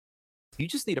You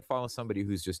just need to follow somebody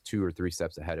who's just 2 or 3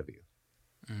 steps ahead of you.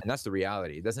 Mm. And that's the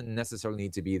reality. It doesn't necessarily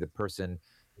need to be the person,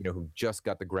 who just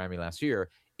got the Grammy last year.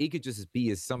 It could just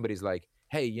be as somebody's like,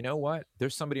 hey, you know what?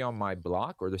 There's somebody on my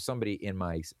block, or there's somebody in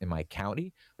my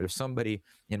county, or there's somebody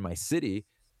in my city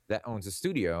that owns a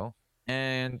studio,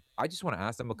 and I just want to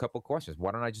ask them a couple questions.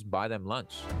 Why don't I just buy them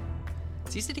lunch?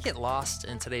 It's easy to get lost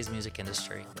in today's music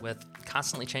industry with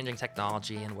constantly changing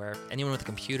technology and where anyone with a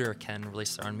computer can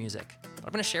release their own music. But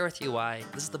I'm going to share with you why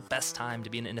this is the best time to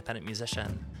be an independent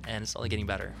musician, and it's only getting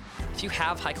better. If you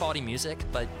have high quality music,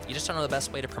 but you just don't know the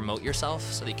best way to promote yourself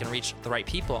so that you can reach the right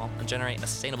people and generate a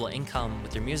sustainable income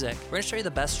with your music, we're going to show you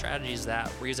the best strategies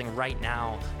that we're using right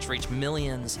now to reach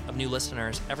millions of new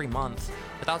listeners every month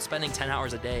without spending 10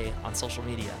 hours a day on social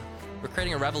media. We're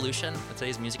creating a revolution in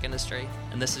today's music industry,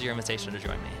 and this is your invitation to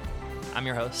join me. I'm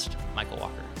your host, Michael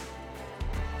Walker.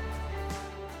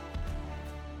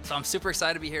 So I'm super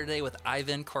excited to be here today with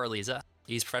Ivan Corliza.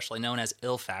 He's professionally known as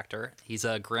Ill Factor. He's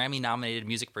a Grammy-nominated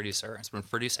music producer. He's been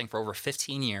producing for over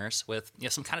 15 years with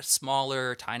some kind of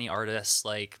smaller, tiny artists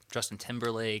like Justin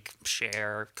Timberlake,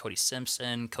 Cher, Cody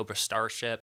Simpson, Cobra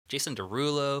Starship, Jason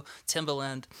Derulo,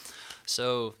 Timbaland.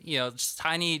 So, just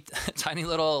tiny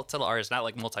little artists, not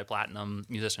like multi-platinum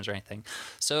musicians or anything.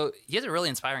 So he has a really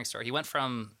inspiring story. He went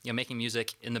from, making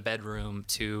music in the bedroom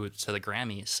to the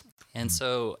Grammys. And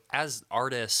so as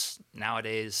artists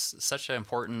nowadays, such an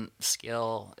important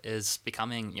skill is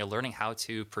becoming, learning how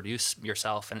to produce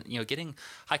yourself and, getting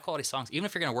high quality songs. Even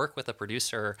if you're going to work with a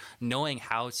producer, knowing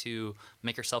how to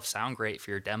make yourself sound great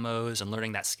for your demos and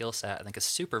learning that skill set, I think is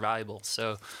super valuable.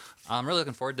 So I'm really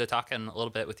looking forward to talking a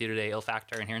little bit with you today, Ill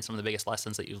Factor, and hearing some of the biggest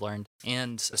lessons that you've learned.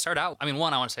 And to start out,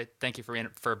 one, I want to say thank you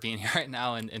for being here right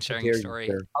now and How sharing your dare you, story.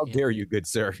 sir? How dare you, good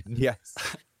sir? Yes.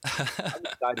 I'm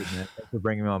excited, man. Thanks for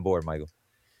bringing me on board, Michael.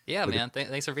 Yeah, Look at- man.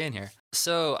 Thanks for being here.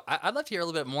 So I'd love to hear a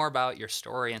little bit more about your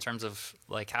story in terms of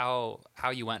like how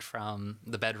you went from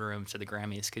the bedroom to the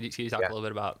Grammys. Could you talk yeah. a little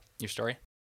bit about your story?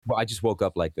 Well, I just woke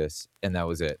up like this, and that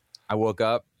was it. I woke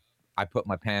up, I put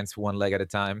my pants one leg at a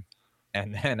time,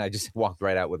 and then I just walked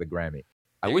right out with a Grammy.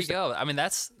 I There you wish that. go. I mean,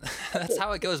 that's that's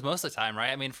how it goes most of the time, right?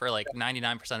 I mean, for like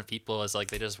 99% of people, is like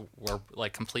they just were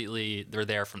like completely they're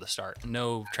there from the start.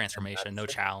 No transformation, no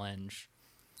challenge.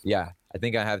 Yeah, I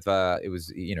think I have. It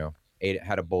was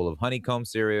had a bowl of honeycomb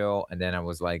cereal, and then I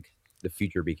was like, the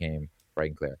future became bright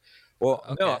and clear. Well,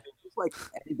 no, I Okay. mean, just like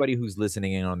anybody who's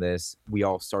listening in on this, we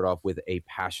all start off with a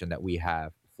passion that we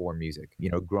have for music.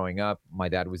 Growing up, my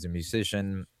dad was a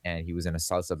musician, and he was in a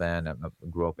salsa band. I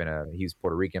grew up he was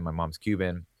Puerto Rican, my mom's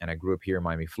Cuban, and I grew up here in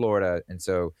Miami, Florida, and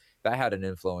so that had an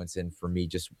influence. And for me,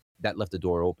 just that left the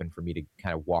door open for me to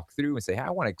kind of walk through and say, hey, I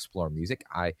want to explore music.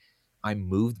 I'm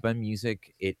moved by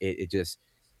music. It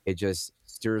just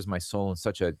stirs my soul in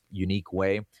such a unique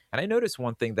way. And I noticed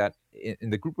one thing, that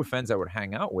in the group of friends I would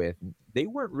hang out with, they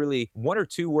weren't really, one or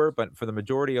two were, but for the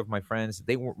majority of my friends,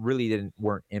 they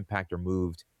weren't impact or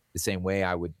moved the same way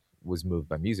was moved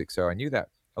by music. So I knew that,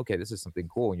 okay, this is something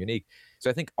cool and unique. So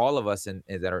I think all of us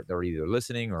that are either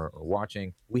listening or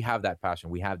watching, we have that passion.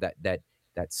 We have that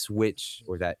switch,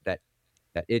 or that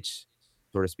itch,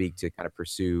 so to speak, to kind of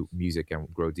pursue music and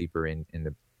grow deeper in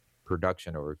the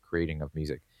production or creating of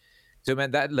music. So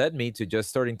man, that led me to just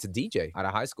starting to DJ out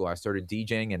of high school. I started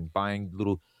DJing and buying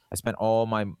little. I spent all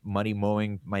my money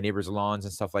mowing my neighbors' lawns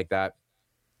and stuff like that,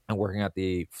 and working at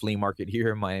the flea market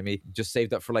here in Miami. Just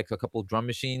saved up for like a couple drum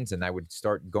machines, and I would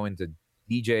start going to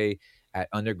DJ at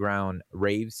underground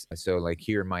raves. So like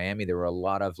here in Miami, there were a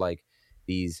lot of like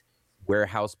these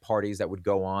warehouse parties that would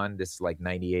go on. This is like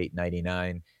 98,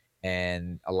 99,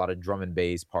 and a lot of drum and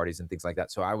bass parties and things like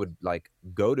that. So I would like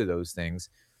go to those things,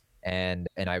 and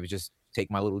I would just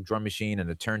take my little drum machine and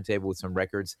a turntable with some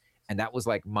records, and that was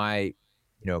like my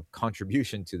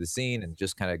contribution to the scene, and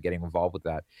just kind of getting involved with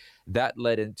that. That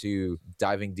led into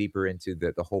diving deeper into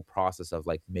the whole process of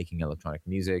like making electronic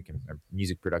music and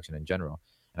music production in general.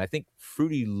 And I think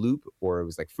Fruity Loop, or it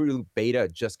was like Fruity Loop Beta,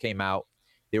 just came out.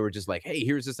 They were just like, hey,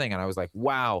 here's this thing, and I was like,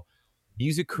 wow,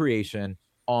 music creation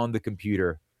on the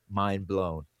computer, mind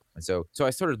blown. And so I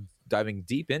started diving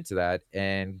deep into that,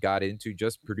 and got into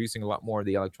just producing a lot more of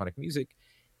the electronic music.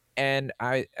 And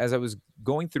as I was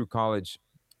going through college,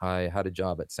 I had a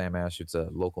job at Sam Ash. It's a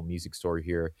local music store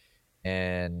here,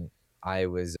 and I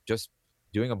was just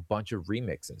doing a bunch of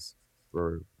remixes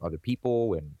for other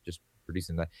people and just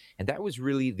producing that. And that was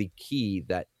really the key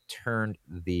that turned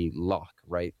the lock,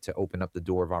 right, to open up the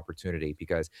door of opportunity,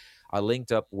 because I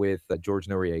linked up with George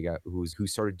Noriega, who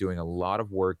started doing a lot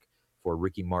of work for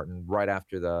Ricky Martin right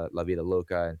after the La Vida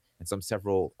Loca, and some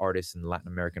several artists in the Latin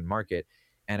American market.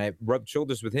 And I rubbed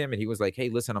shoulders with him, and he was like, hey,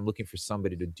 listen, I'm looking for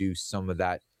somebody to do some of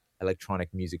that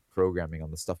electronic music programming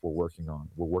on the stuff we're working on.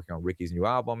 We're working on Ricky's new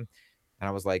album. And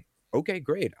I was like, okay,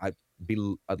 great. I'd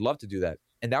love to do that.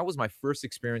 And that was my first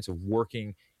experience of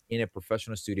working in a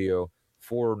professional studio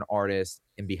for an artist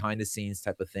and behind the scenes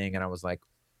type of thing. And I was like,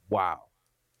 wow,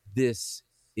 this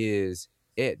is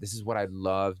it. This is what I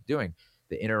love doing.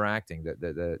 The interacting,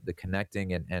 the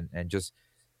connecting, and just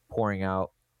pouring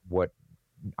out what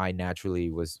I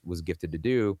naturally was gifted to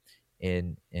do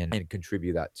and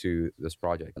contribute that to this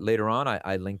project. Later on,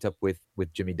 I linked up with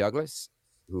Jimmy Douglas,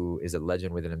 who is a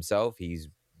legend within himself. He's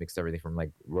mixed everything from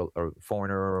like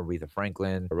Foreigner, Aretha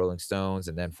Franklin, Rolling Stones,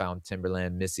 and then found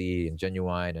Timberland, Missy, and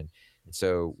Genuine, and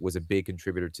so was a big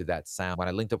contributor to that sound. When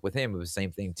I linked up with him, it was the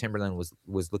same thing. Timberland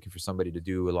was looking for somebody to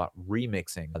do a lot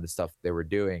remixing of the stuff they were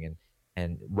doing,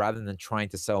 and rather than trying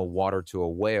to sell water to a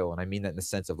whale, and I mean that in the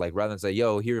sense of like, rather than say,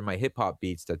 yo, here are my hip hop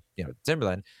beats to,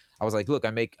 Timberland, I was like, look, I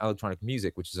make electronic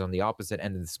music, which is on the opposite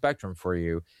end of the spectrum for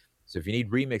you. So if you need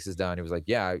remixes done, he was like,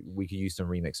 yeah, we could use some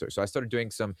remixers. So I started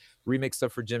doing some remix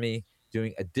stuff for Jimmy,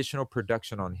 doing additional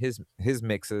production on his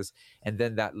mixes. And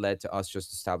then that led to us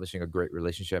just establishing a great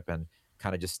relationship and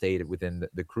kind of just stayed within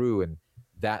the crew. And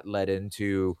that led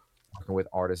into working with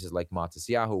artists like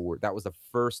Matasiahu, where that was the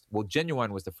first, well,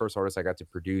 Genuine was the first artist I got to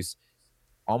produce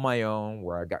on my own,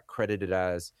 where I got credited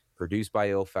as produced by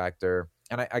Ill Factor.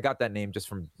 And I got that name just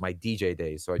from my DJ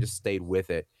days. So I just stayed with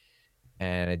it.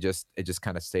 And it just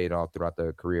kind of stayed all throughout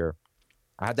the career.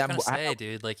 I had I that. was gonna say,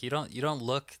 dude, like you don't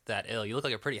look that ill. You look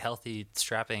like a pretty healthy,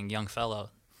 strapping young fellow.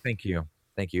 Thank you.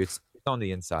 Thank you. It's on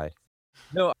the inside.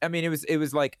 No, I mean, it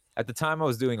was like at the time I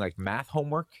was doing like math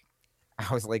homework.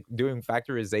 I was like doing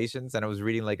factorizations and I was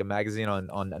reading like a magazine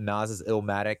on Nas's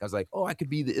Illmatic. I was like, oh, I could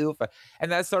be the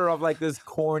and that started off like this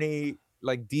corny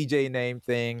like DJ name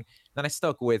thing. Then I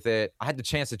stuck with it. I had the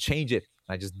chance to change it.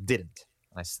 And I just didn't.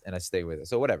 And I stay with it.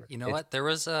 So whatever. You know what? There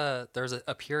was a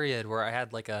period where I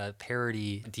had like a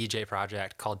parody DJ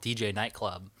project called DJ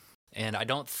Nightclub. And I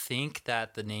don't think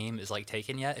that the name is like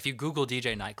taken yet. If you Google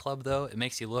DJ Nightclub though, it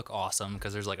makes you look awesome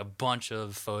because there's like a bunch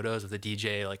of photos of the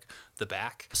DJ like the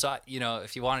back. So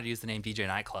if you wanted to use the name DJ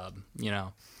Nightclub,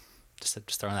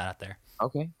 just throwing that out there.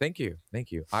 Okay, thank you.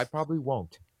 I probably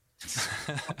won't.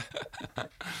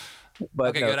 But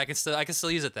okay, good. I can still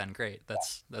use it then. Great.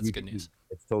 That's good news.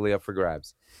 It's totally up for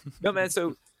grabs. No, man.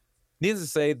 So needless to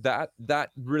say,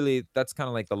 that's kind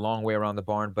of like the long way around the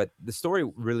barn. But the story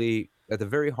really, at the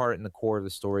very heart and the core of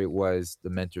the story, was the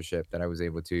mentorship that I was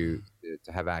able to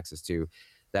have access to.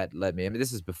 That led me. I mean,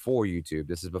 this is before YouTube.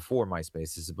 This is before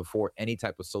MySpace. This is before any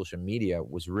type of social media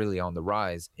was really on the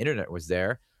rise. Internet was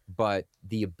there, but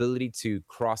the ability to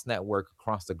cross network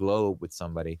across the globe with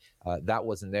somebody that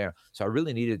wasn't there. So I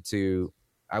really needed to.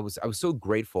 I was so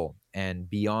grateful and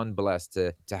beyond blessed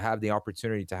to have the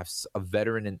opportunity to have a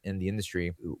veteran in the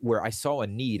industry where I saw a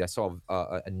need. I saw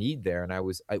a need there, and I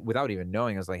without even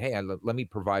knowing, I was like, hey, let me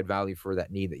provide value for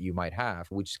that need that you might have,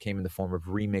 which came in the form of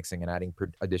remixing and adding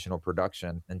additional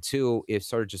production until it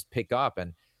started to just pick up.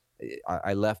 And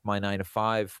I left my 9 to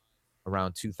 5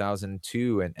 around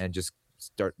 2002 and just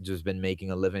been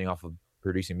making a living off of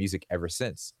producing music ever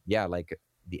since. Yeah, like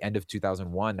the end of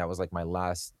 2001, that was like my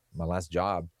last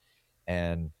job,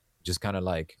 and just kind of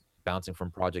like bouncing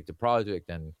from project to project.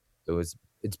 And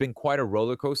it's been quite a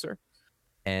roller coaster,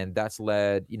 and that's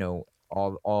led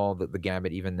all the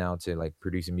gambit even now to like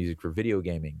producing music for video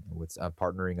gaming with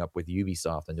partnering up with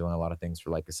Ubisoft and doing a lot of things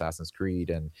for like Assassin's Creed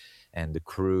and The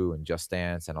Crew and Just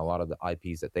Dance and a lot of the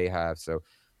IPs that they have. So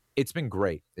it's been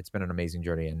great. It's been an amazing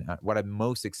journey. And what I'm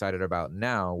most excited about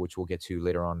now, which we'll get to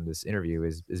later on in this interview,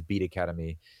 is Beat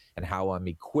Academy and how I'm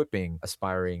equipping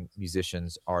aspiring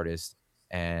musicians, artists,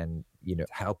 and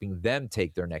helping them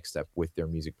take their next step with their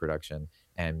music production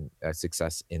and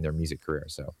success in their music career.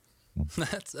 So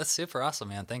that's super awesome,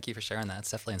 man. Thank you for sharing that.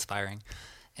 It's definitely inspiring.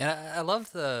 And I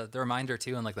love the reminder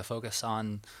too, and like the focus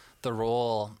on the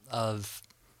role of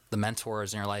the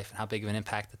mentors in your life and how big of an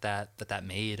impact that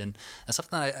made. And that's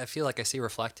something that I feel like I see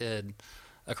reflected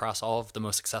across all of the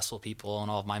most successful people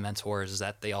and all of my mentors, is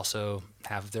that they also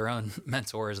have their own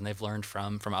mentors and they've learned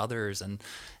from others and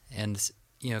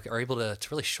are able to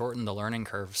really shorten the learning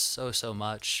curve so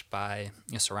much by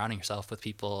surrounding yourself with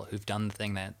people who've done the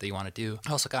thing that you want to do. It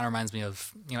also kind of reminds me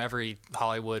of every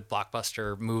Hollywood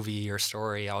blockbuster movie or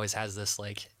story always has this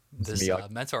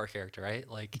mentor character, right?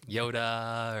 Like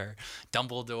Yoda or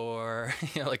Dumbledore,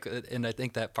 and I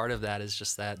think that part of that is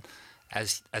just that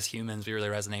as humans, we really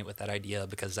resonate with that idea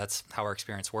because that's how our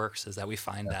experience works, is that we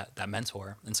find that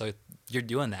mentor. And so you're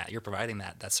doing that, you're providing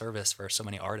that service for so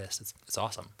many artists. It's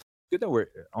awesome. Good that we're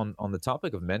on the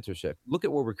topic of mentorship. Look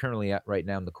at where we're currently at right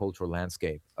now in the cultural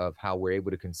landscape of how we're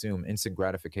able to consume instant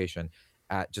gratification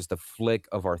at just a flick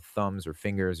of our thumbs or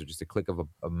fingers or just a click of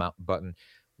a button,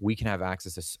 we can have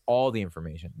access to all the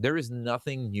information. There is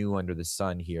nothing new under the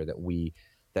sun here that we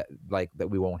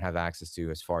won't have access to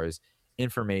as far as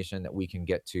information that we can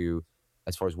get to,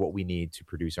 as far as what we need to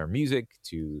produce our music,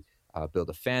 to build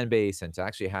a fan base, and to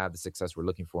actually have the success we're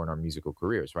looking for in our musical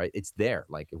careers. Right? It's there.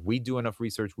 Like if we do enough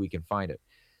research, we can find it.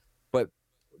 But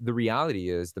the reality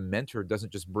is the mentor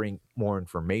doesn't just bring more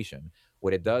information.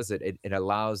 What it does, it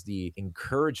allows the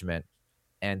encouragement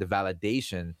and the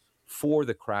validation for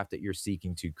the craft that you're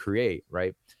seeking to create,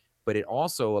 right? But it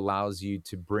also allows you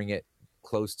to bring it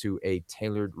close to a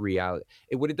tailored reality.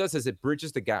 What it does is it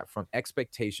bridges the gap from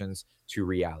expectations to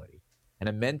reality. And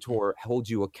a mentor holds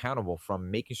you accountable from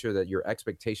making sure that your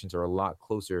expectations are a lot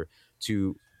closer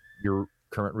to your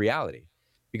current reality.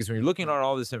 Because when you're looking at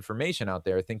all this information out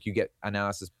there, I think you get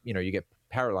analysis, you get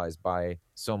paralyzed by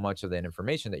so much of that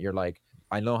information that you're like,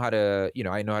 I know how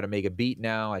to make a beat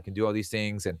now. I can do all these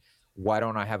things. And why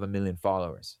don't I have a million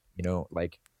followers,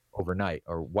 like overnight?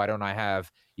 Or why don't I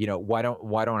have, why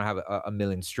don't I have a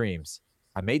million streams?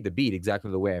 I made the beat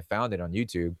exactly the way I found it on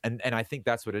YouTube. And I think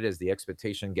that's what it is. The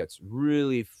expectation gets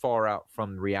really far out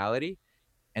from reality.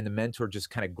 And the mentor just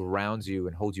kind of grounds you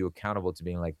and holds you accountable to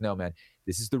being like, no, man,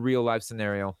 this is the real life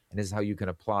scenario. And this is how you can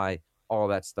apply all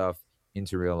that stuff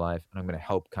into real life. And I'm going to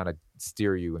help kind of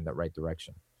steer you in that right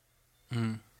direction.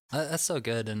 Mm. That's so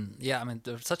good. And yeah, I mean,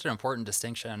 there's such an important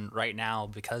distinction right now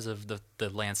because of the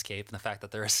landscape and the fact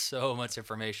that there is so much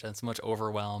information, so much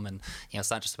overwhelm. And,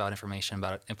 it's not just about information,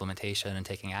 about implementation and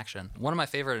taking action. One of my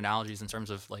favorite analogies in terms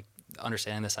of like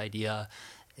understanding this idea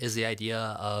is the idea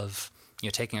of,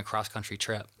 taking a cross-country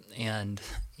trip. And,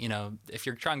 if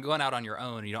you're going out on your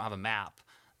own and you don't have a map,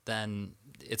 then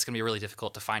it's going to be really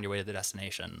difficult to find your way to the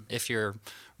destination. If you're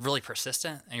really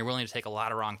persistent and you're willing to take a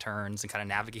lot of wrong turns and kind of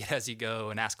navigate as you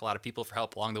go and ask a lot of people for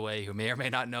help along the way who may or may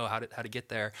not know how to get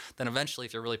there, then eventually,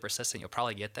 if you're really persistent, you'll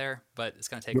probably get there, but it's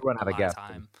going to take a lot of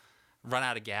time. Run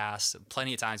out of gas.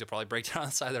 Plenty of times you'll probably break down on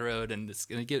the side of the road, and it's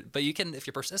going to get, but you can, if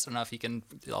you're persistent enough, a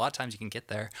lot of times you can get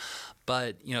there.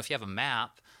 But, if you have a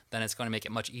map, then it's going to make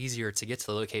it much easier to get to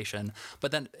the location.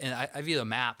 But then, and I view the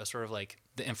map as sort of like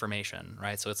the information,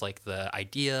 right? So it's like the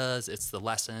ideas, it's the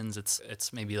lessons,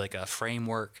 it's maybe like a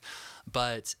framework.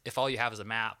 But if all you have is a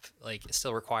map, like it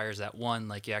still requires that one,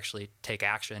 like you actually take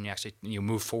action, you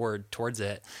move forward towards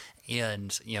it.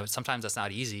 And, sometimes that's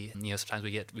not easy. And, sometimes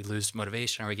we lose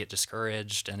motivation or we get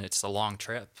discouraged and it's a long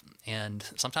trip. And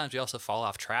sometimes we also fall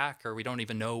off track or we don't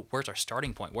even know where's our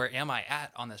starting point. Where am I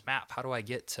at on this map? How do I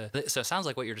get to, so it sounds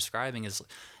like what you're describing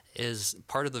is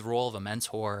part of the role of a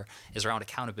mentor is around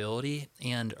accountability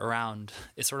and around,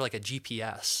 it's sort of like a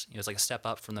GPS, it's like a step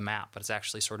up from the map, but it's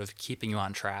actually sort of keeping you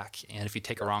on track. And if you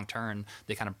take a wrong turn,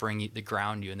 they kind of they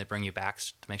ground you and they bring you back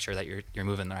to make sure that you're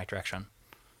moving in the right direction.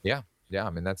 Yeah. Yeah. I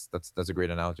mean, that's a great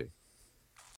analogy.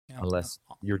 Yeah. Unless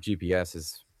your GPS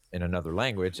is in another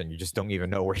language and you just don't even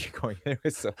know where you're going.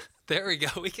 So there we go.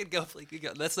 We could go.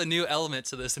 That's the new element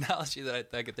to this analogy that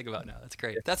I could think about now. That's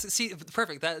great. That's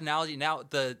perfect. That analogy. Now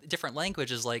the different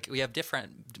languages, like we have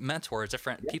different mentors,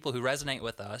 different people who resonate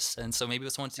with us, and so maybe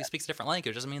someone who speaks a different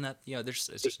language doesn't mean that it's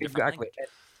just a different language.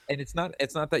 And it's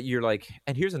not that you're like.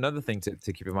 And here's another thing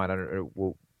to keep in mind.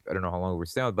 I don't know how long we're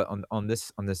staying, but on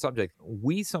this subject,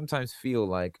 we sometimes feel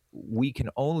like we can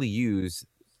only use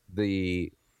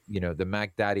the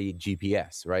Mac Daddy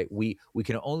GPS, right? We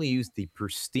can only use the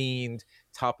pristine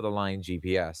top of the line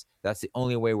GPS. That's the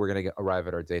only way we're going to arrive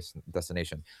at our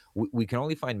destination. We can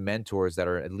only find mentors that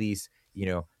are at least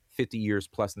 50 years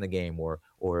plus in the game,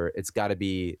 or it's got to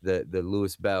be the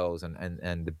Lewis Bells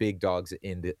and the big dogs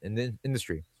in the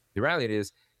industry. The reality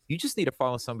is you just need to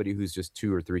follow somebody who's just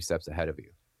 2 or 3 steps ahead of you.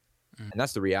 And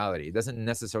that's the reality. It doesn't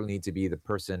necessarily need to be the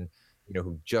person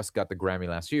who just got the Grammy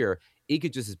last year. It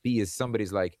could just be as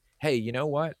somebody's like, hey, you know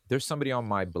what? There's somebody on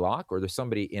my block, or there's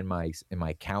somebody in my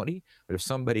county, or there's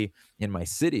somebody in my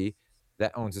city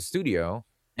that owns a studio,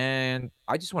 and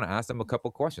I just want to ask them a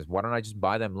couple questions. Why don't I just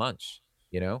buy them lunch?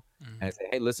 And say,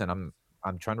 hey, listen,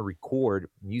 I'm trying to record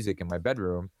music in my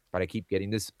bedroom, but I keep getting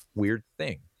this weird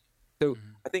thing. So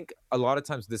I think a lot of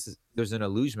times there's an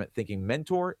illusion thinking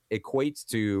mentor equates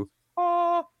to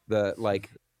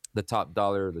the top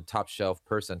dollar, the top shelf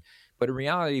person. But in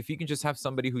reality, if you can just have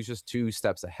somebody who's just 2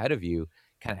 steps ahead of you,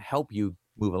 kind of help you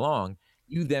move along,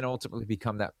 you then ultimately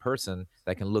become that person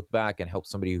that can look back and help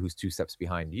somebody who's 2 steps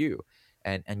behind you.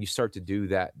 And you start to do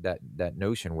that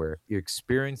notion where you're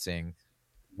experiencing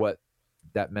what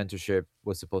that mentorship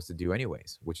was supposed to do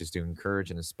anyways, which is to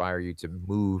encourage and inspire you to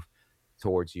move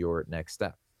towards your next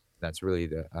step. That's really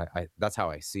that's how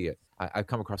I see it. I've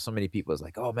come across so many people as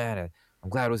like, oh man, I'm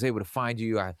glad I was able to find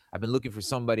you. I've been looking for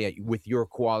somebody with your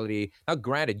quality. Now,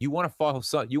 granted, you want to follow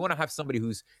some, you want to have somebody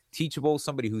who's teachable,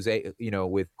 somebody who's a,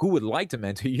 with who would like to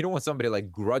mentor. You don't want somebody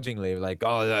like grudgingly like,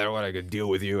 oh, I don't want to deal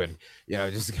with you, and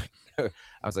just. I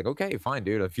was like, okay, fine,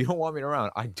 dude. If you don't want me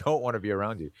around, I don't want to be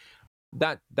around you.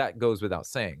 That goes without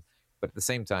saying. But at the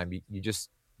same time, you just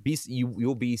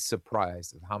you'll be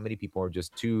surprised of how many people are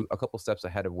just a couple steps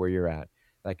ahead of where you're at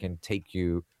that can take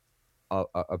you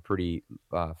a pretty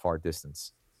far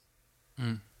distance.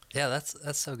 Mm. Yeah,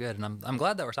 that's so good, and I'm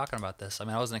glad that we're talking about this. I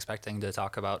mean, I wasn't expecting to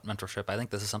talk about mentorship. I think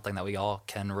this is something that we all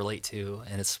can relate to,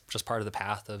 and it's just part of the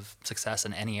path of success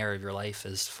in any area of your life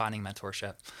is finding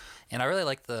mentorship. And I really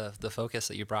like the focus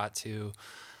that you brought to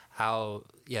how,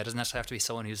 yeah, it doesn't necessarily have to be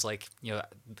someone who's like,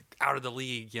 out of the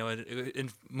league, in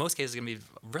most cases going to be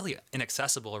really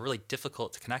inaccessible or really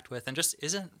difficult to connect with and just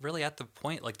isn't really at the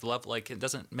point, like the level, like it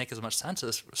doesn't make as much sense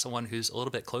as someone who's a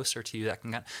little bit closer to you that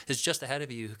can is just ahead of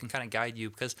you, who can kind of guide you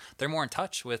because they're more in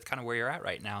touch with kind of where you're at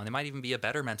right now. And they might even be a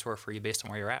better mentor for you based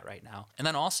on where you're at right now. And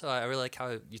then also, I really like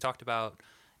how you talked about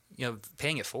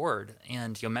paying it forward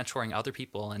and mentoring other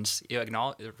people and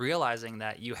realizing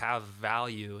that you have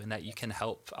value and that you can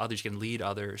help others, you can lead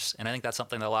others. And I think that's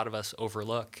something that a lot of us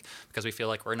overlook because we feel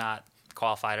like we're not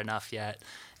qualified enough yet.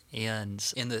 And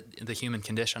in the human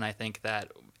condition, I think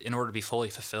that in order to be fully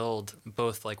fulfilled,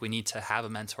 both like we need to have a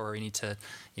mentor, we need to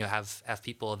have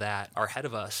people that are ahead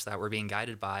of us that we're being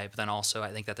guided by, but then also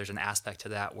I think that there's an aspect to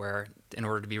that where in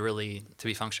order to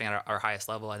be functioning at our highest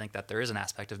level, I think that there is an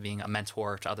aspect of being a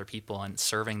mentor to other people and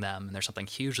serving them, and there's something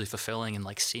hugely fulfilling in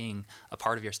like seeing a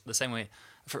part of the same way.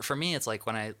 For me, it's like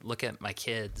when I look at my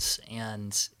kids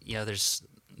and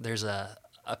there's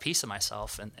a piece of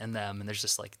myself in them, and there's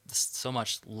just like so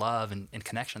much love and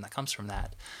connection that comes from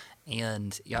that.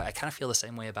 And I kind of feel the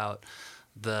same way about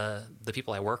the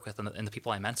people I work with and the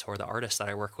people I mentor, the artists that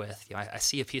I work with. I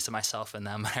see a piece of myself in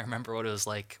them. I remember what it was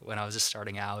like when I was just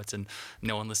starting out and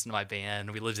no one listened to my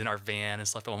band. We lived in our van and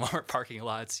slept on Walmart parking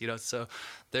lots. So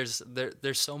there's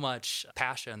so much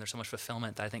passion, there's so much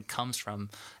fulfillment that I think comes from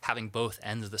having both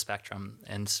ends of the spectrum.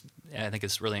 And I think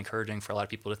it's really encouraging for a lot of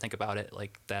people to think about it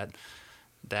like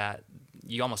that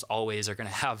you almost always are going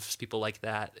to have people like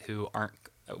that who aren't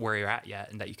where you're at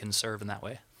yet and that you can serve in that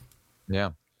way. Yeah.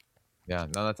 Yeah.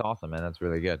 No, that's awesome, man. That's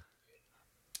really good.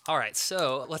 All right,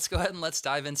 so let's go ahead and let's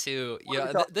dive into,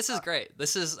 this is great.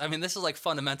 This is like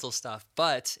fundamental stuff,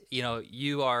 but,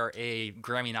 you are a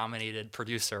Grammy nominated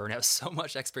producer and have so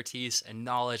much expertise and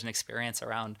knowledge and experience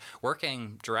around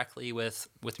working directly with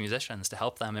musicians to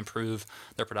help them improve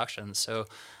their productions. So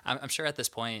I'm sure at this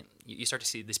point you start to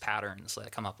see these patterns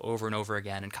that come up over and over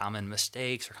again and common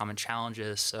mistakes or common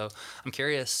challenges. So I'm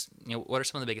curious, what are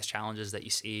some of the biggest challenges that you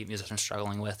see musicians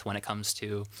struggling with when it comes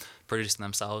to producing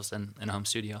themselves in a home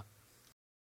studio?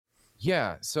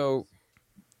 Yeah. So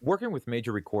working with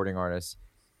major recording artists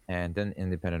and then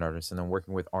independent artists, and then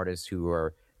working with artists who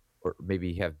are, or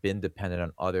maybe have been dependent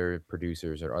on other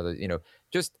producers or other,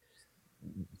 just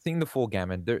seeing the full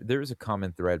gamut, there's a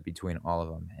common thread between all of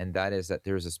them. And that is that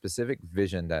there's a specific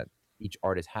vision that each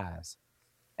artist has.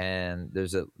 And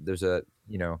there's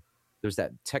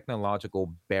that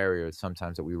technological barrier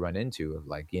sometimes that we run into of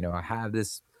like, I have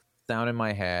this sound in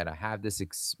my head. I have this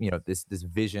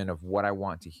vision of what I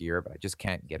want to hear, but I just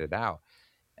can't get it out.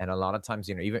 And a lot of times,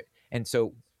 even and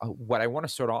so what I want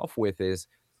to start off with is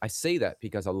I say that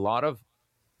because a lot of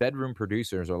bedroom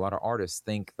producers or a lot of artists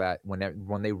think that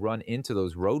when they run into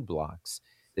those roadblocks,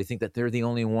 they think that they're the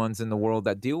only ones in the world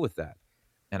that deal with that.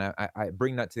 And I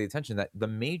bring that to the attention that the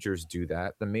majors do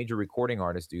that. The major recording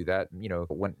artists do that.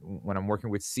 When I'm working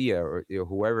with Sia or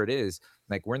whoever it is,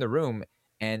 like we're in the room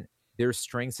and there's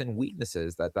strengths and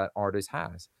weaknesses that artist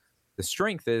has. The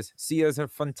strength is Sia is a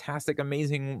fantastic,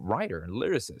 amazing writer and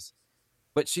lyricist,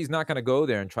 but she's not going to go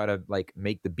there and try to like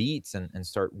make the beats and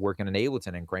start working in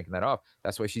Ableton and cranking that off.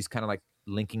 That's why she's kind of like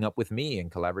linking up with me and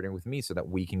collaborating with me so that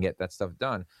we can get that stuff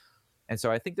done. And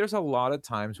so I think there's a lot of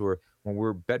times where when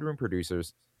we're bedroom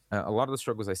producers, a lot of the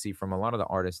struggles I see from a lot of the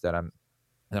artists that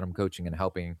I'm coaching and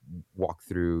helping walk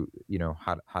through,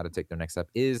 how to take their next step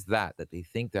is that they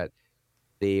think that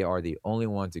they are the only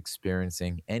ones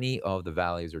experiencing any of the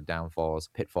valleys or downfalls,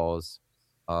 pitfalls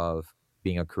of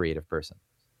being a creative person.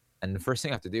 And the first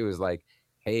thing I have to do is like,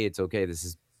 hey, it's okay. This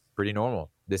is pretty normal.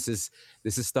 This is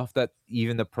stuff that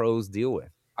even the pros deal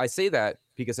with. I say that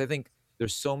because I think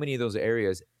there's so many of those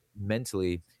areas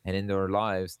mentally and in their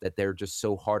lives that they're just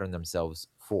so hard on themselves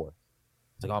for.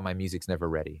 It's like, oh, my music's never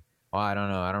ready. Oh, I don't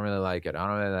know. I don't really like it. I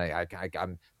don't really like.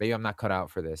 I'm maybe I'm not cut out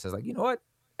for this. It's like, you know what?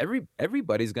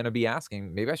 Everybody's gonna be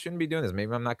asking. Maybe I shouldn't be doing this.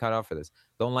 Maybe I'm not cut out for this.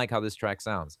 Don't like how this track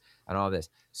sounds and all this.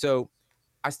 So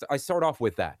I start off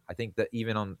with that. I think that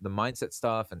even on the mindset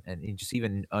stuff and just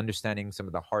even understanding some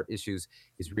of the heart issues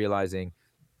is realizing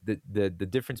the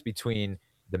difference between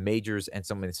the majors and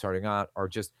someone starting out are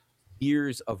just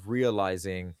years of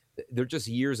realizing they're just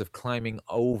years of climbing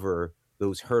over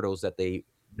those hurdles that they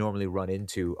normally run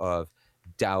into of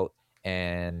doubt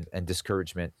and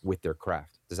discouragement with their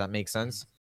craft. Does that make Mhm. sense?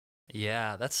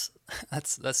 Yeah, that's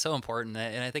so important,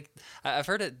 and I think I've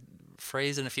heard it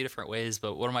phrased in a few different ways,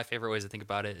 but one of my favorite ways to think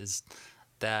about it is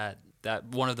that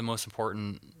one of the most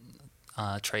important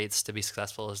traits to be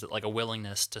successful is that, like, a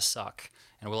willingness to suck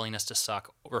and a willingness to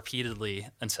suck repeatedly Yeah.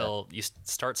 until you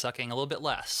start sucking a little bit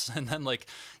less, and then like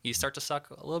you start to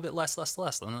suck a little bit less, and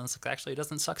then it's like, actually it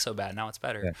doesn't suck so bad, now it's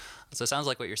better. Yeah. So it sounds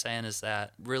like what you're saying is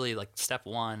that really, like, step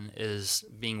one is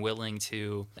being willing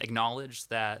to acknowledge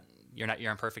that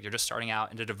you're imperfect, you're just starting out,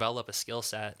 and to develop a skill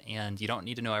set, and you don't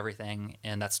need to know everything,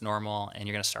 and that's normal, and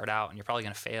you're going to start out and you're probably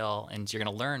going to fail, and you're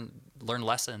going to learn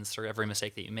lessons through every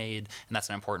mistake that you made, and that's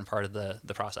an important part of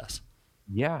the process.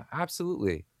 Yeah,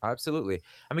 absolutely, absolutely.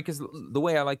 I mean, because the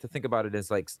way I like to think about it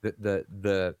is like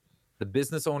the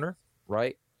business owner,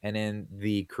 right, and then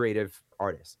the creative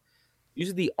artist.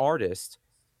 Usually, the artist,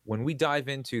 when we dive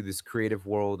into this creative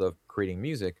world of creating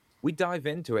music, we dive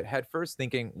into it head first,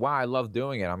 thinking, "Wow, I love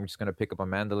doing it. I'm just going to pick up a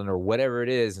mandolin or whatever it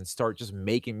is and start just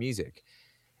making music."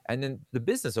 And then the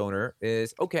business owner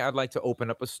is, okay, I'd like to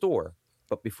open up a store.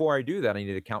 But before I do that, I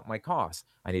need to count my costs.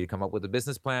 I need to come up with a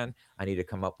business plan. I need to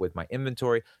come up with my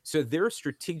inventory. So they're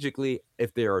strategically,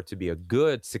 if they are to be a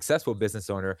good, successful business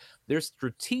owner, they're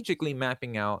strategically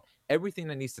mapping out everything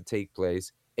that needs to take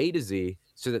place, A to Z,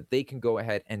 so that they can go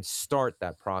ahead and start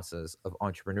that process of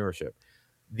entrepreneurship.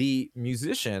 The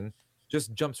musician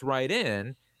just jumps right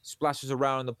in, splashes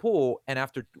around in the pool, and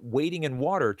after wading in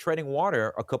water, treading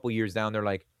water a couple years down, they're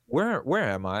like, where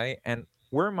am I? And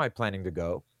where am I planning to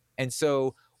go? And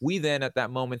so we then at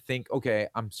that moment think, okay,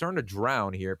 I'm starting to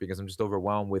drown here because I'm just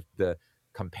overwhelmed with the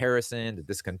comparison, the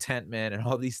discontentment, and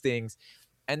all these things.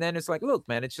 And then it's like, look,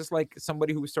 man, it's just like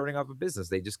somebody who was starting off a business.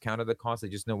 They just counted the cost. They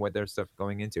just know what their stuff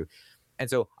going into. And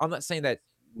so I'm not saying that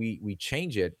we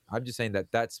change it. I'm just saying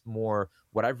that that's more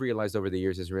what I've realized over the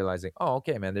years is realizing, oh,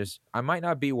 okay, man, there's I might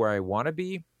not be where I want to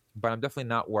be, but I'm definitely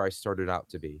not where I started out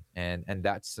to be. And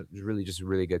that's really just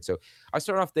really good. So I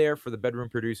start off there for the bedroom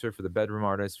producer, for the bedroom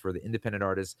artist, for the independent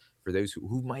artist, for those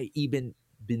who might even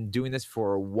been doing this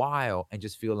for a while and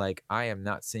just feel like I am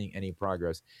not seeing any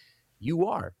progress. You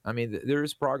are. I mean, there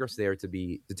is progress there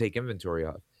to take inventory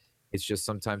of. It's just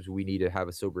sometimes we need to have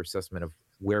a sober assessment of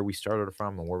where we started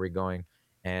from and where we're going.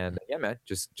 And yeah, man,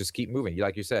 just keep moving.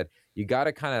 Like you said, you got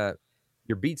to kind of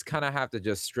your beats kind of have to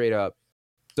just straight up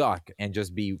suck and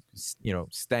just be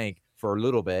stank for a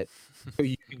little bit so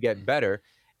you can get better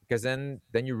because then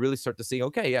you really start to see,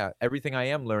 okay, yeah, everything I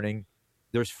am learning,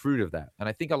 there's fruit of that. And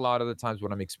I think a lot of the times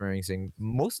what I'm experiencing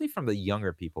mostly from the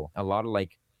younger people, a lot of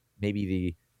like maybe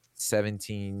the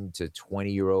 17 to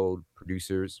 20-year-old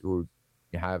producers who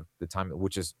have the time,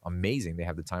 which is amazing. They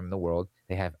have the time in the world.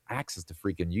 They have access to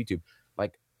freaking YouTube.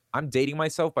 Like, I'm dating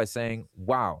myself by saying,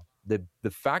 wow, the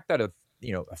fact that a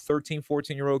 13,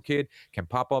 14-year-old kid can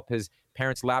pop up his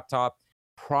parents' laptop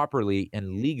properly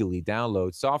and legally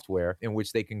download software in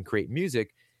which they can create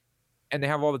music, and they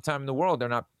have all the time in the world. They're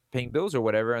not paying bills or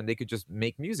whatever, and they could just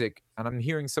make music. And I'm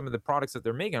hearing some of the products that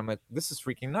they're making. I'm like, this is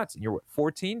freaking nuts. And you're what,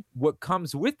 14? What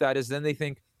comes with that is then they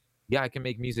think, yeah, I can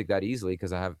make music that easily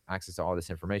because I have access to all this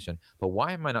information. But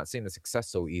why am I not seeing the success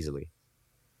so easily?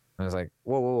 And I was like,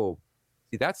 whoa, whoa, whoa.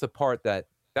 See, that's the part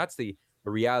that's the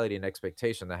reality and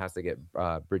expectation that has to get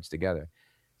bridged together.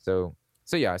 So,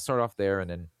 so yeah, I start off there, and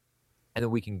then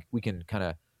we can kind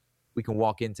of we can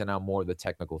walk into now more of the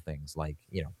technical things like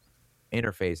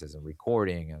interfaces and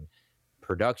recording and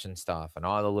production stuff and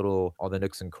all the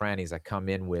nooks and crannies that come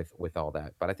in with all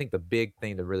that. But I think the big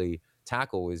thing to really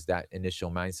tackle is that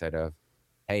initial mindset of,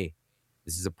 hey,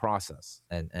 this is a process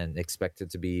and expect it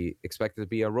to be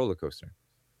a roller coaster.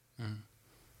 Mm.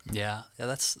 Yeah,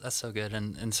 that's so good,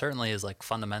 and certainly is like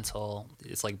fundamental.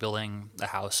 It's like building a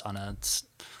house on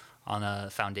a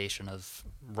foundation of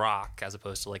rock as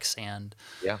opposed to like sand.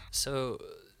 Yeah. So,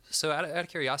 out of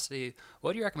curiosity, what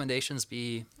would your recommendations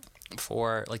be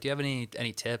for, like, do you have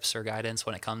any tips or guidance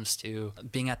when it comes to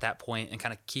being at that point and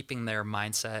kind of keeping their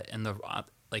mindset and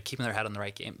like keeping their head on the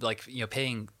right game, like,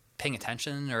 paying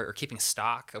attention, or keeping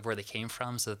stock of where they came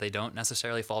from so that they don't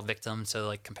necessarily fall victim to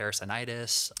like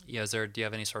comparisonitis? Do you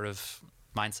have any sort of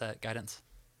mindset guidance?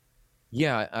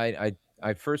 Yeah,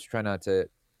 I first try not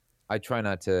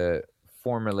to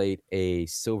formulate a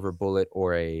silver bullet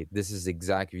or a this is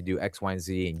exactly, you do X, Y, and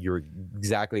Z and you're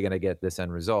exactly going to get this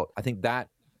end result. I think that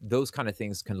those kind of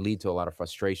things can lead to a lot of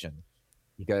frustration,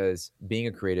 because being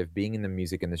a creative, being in the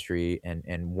music industry,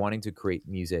 and wanting to create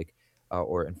music,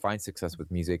 or and find success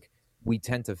with music, we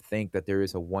tend to think that there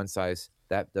is a one size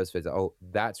that does fit. Oh,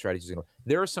 that strategy is going to.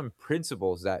 There are some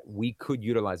principles that we could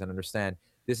utilize and understand.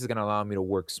 This is going to allow me to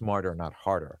work smarter, not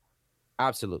harder.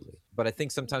 Absolutely. But I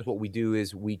think sometimes what we do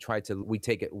is we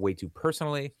take it way too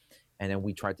personally, and then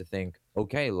we try to think,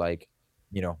 okay, like,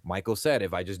 Michael said,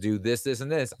 if I just do this, this,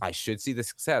 and this, I should see the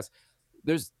success.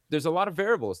 There's a lot of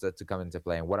variables that to come into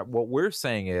play. And what we're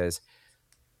saying is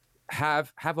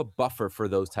have a buffer for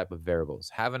those type of variables.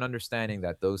 Have an understanding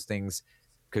that those things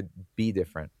could be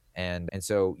different. And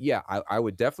so yeah, I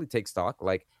would definitely take stock.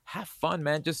 Like, have fun,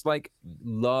 man. Just like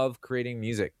love creating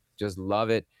music. Just love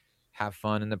it. Have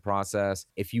fun in the process.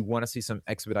 If you want to see some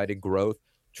expedited growth,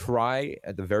 try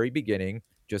at the very beginning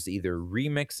just either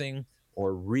remixing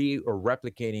or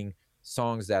replicating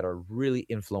songs that are really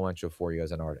influential for you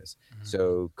as an artist.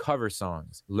 So cover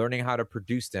songs, learning how to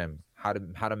produce them, how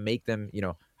to make them,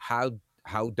 how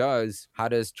does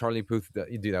Charlie Puth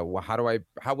do that? Well,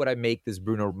 how would I make this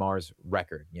Bruno Mars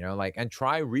record? Like, and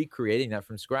try recreating that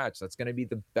from scratch. That's going to be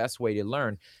the best way to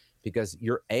learn, because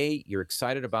you're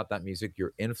excited about that music,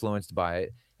 you're influenced by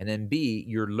it, and then B,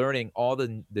 you're learning all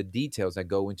the details that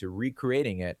go into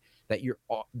recreating it,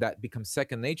 that becomes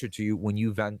second nature to you when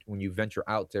you venture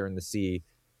out there in the sea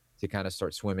to kind of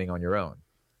start swimming on your own.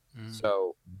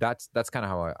 So that's kind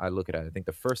of how I look at it. I think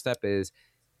the first step is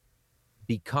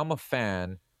become a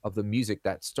fan of the music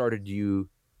that started you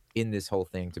in this whole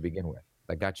thing to begin with,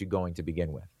 that got you going to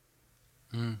begin with.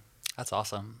 That's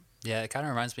awesome. Yeah, it kind of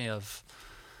reminds me of,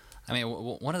 I mean,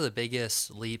 one of the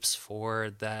biggest leaps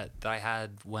forward that I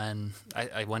had when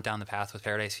I went down the path with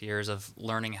Paradise Fears of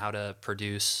learning how to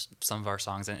produce some of our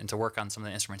songs and to work on some of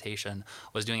the instrumentation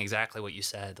was doing exactly what you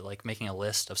said, like making a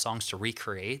list of songs to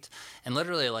recreate. And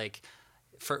literally, like,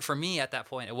 for me at that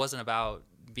point, it wasn't about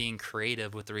being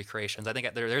creative with the recreations. I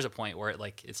think there's a point where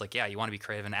it's like, yeah, you want to be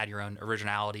creative and add your own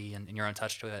originality and your own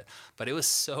touch to it. But it was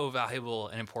so valuable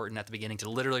and important at the beginning to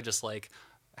literally just like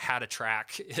had a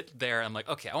track there. I'm like,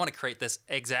 okay, I want to create this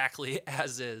exactly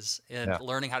as is. And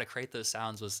learning how to create those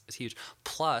sounds was huge.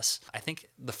 Plus, I think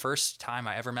the first time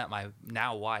I ever met my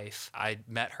now wife, I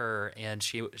met her and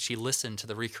she listened to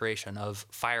the recreation of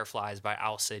Fireflies by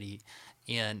Owl City.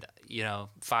 And,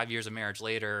 5 years of marriage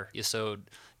later, so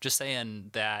just saying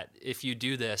that if you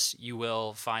do this, you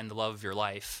will find the love of your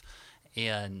life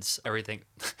and everything.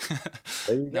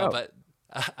 There you No, go. but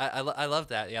I love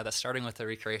that. Yeah, that's starting with the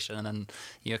recreation. And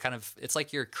then, kind of, it's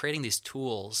like you're creating these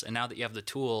tools. And now that you have the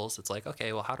tools, it's like,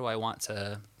 okay, well, how do I want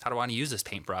to use this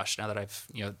paintbrush now that I've,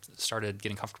 started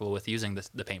getting comfortable with using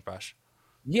the paintbrush?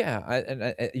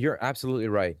 Yeah, you're absolutely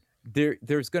right.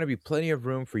 There's going to be plenty of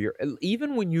room for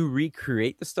even when you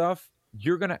recreate the stuff,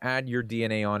 you're going to add your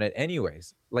DNA on it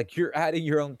anyways. Like, you're adding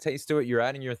your own taste to it, you're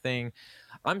adding your thing.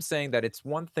 I'm saying that it's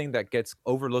one thing that gets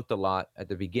overlooked a lot at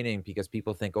the beginning, because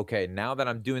people think, okay, now that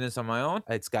I'm doing this on my own,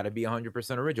 it's got to be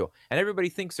 100% original. And everybody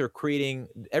thinks at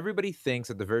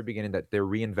the very beginning that they're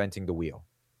reinventing the wheel,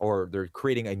 or they're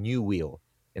creating a new wheel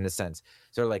in a sense.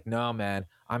 So they're like, no, man,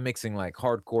 I'm mixing like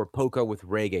hardcore polka with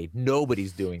reggae.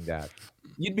 Nobody's doing that.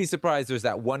 You'd be surprised there's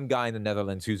that one guy in the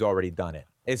Netherlands who's already done it.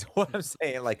 Is what I'm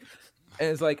saying. Like, and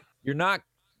it's like, you're not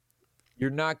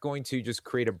going to just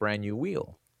create a brand new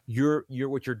wheel.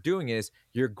 What you're doing is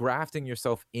you're grafting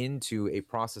yourself into a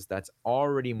process that's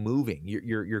already moving.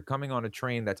 You're coming on a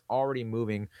train that's already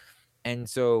moving. And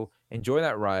so enjoy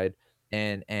that ride,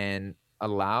 and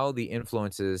allow the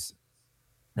influences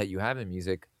that you have in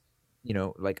music,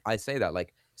 like I say that,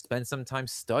 like, spend some time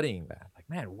studying that. Like,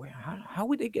 man, how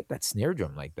would they get that snare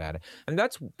drum like that? And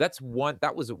that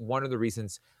was one of the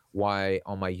reasons why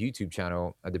on my YouTube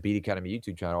channel, the Beat Academy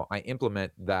YouTube channel, I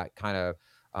implement that kind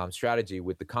of strategy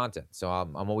with the content. So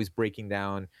I'm always breaking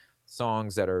down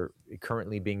songs that are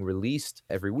currently being released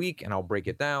every week, and I'll break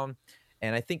it down.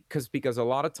 And I think because a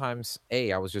lot of times, I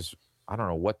don't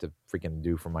know what to freaking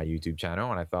do for my YouTube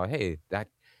channel, and I thought, hey, that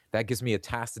gives me a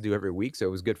task to do every week, so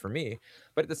it was good for me.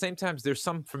 But at the same time, there's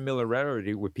some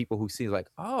familiarity with people who see, like,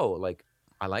 oh, like,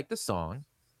 I like the song,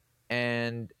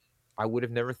 and I would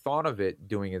have never thought of it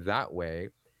doing it that way.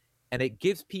 And it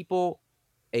gives people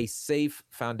a safe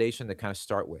foundation to kind of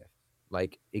start with.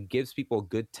 Like, it gives people a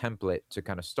good template to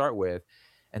kind of start with,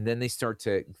 and then they start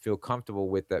to feel comfortable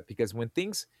with that, because when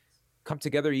things come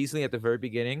together easily at the very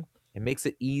beginning, it makes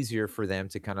it easier for them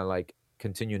to kind of like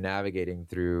continue navigating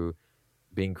through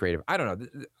being creative. I don't know.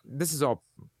 This is all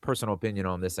personal opinion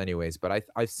on this anyways, but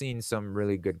I've seen some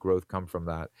really good growth come from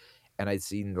that. And I've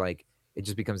seen, like, it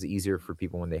just becomes easier for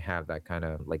people when they have that kind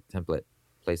of like template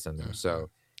placed in there. Mm-hmm. So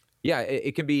Yeah,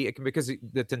 it can be, because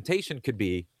the temptation could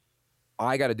be,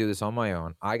 I got to do this on my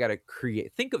own. I got to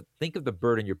create. Think of the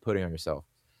burden you're putting on yourself.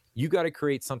 You got to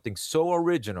create something so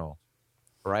original,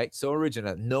 right? So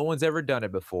original. No one's ever done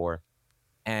it before.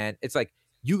 And it's like,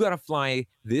 you got to fly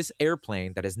this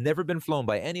airplane that has never been flown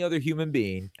by any other human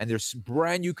being, and there's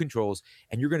brand new controls,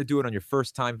 and you're going to do it on your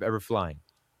first time ever flying.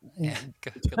 Yeah,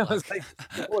 good I was luck.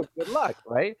 like, "Boy, good luck,"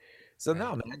 right? So Right.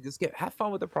 no, man, just have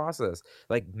fun with the process.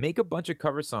 Like, make a bunch of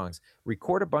cover songs,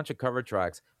 record a bunch of cover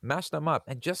tracks, mash them up,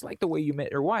 and just like the way you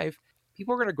met your wife,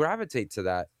 people are gonna gravitate to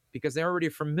that because they're already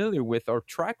familiar with our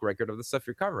track record of the stuff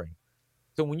you're covering.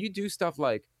 So when you do stuff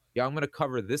like, "Yeah, I'm gonna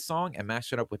cover this song and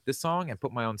mash it up with this song and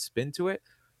put my own spin to it,"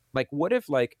 like, what if,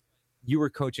 like, you were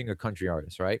coaching a country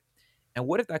artist, right? And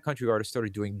what if that country artist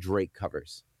started doing Drake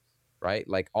covers? Right?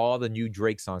 Like all the new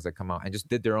Drake songs that come out and just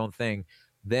did their own thing,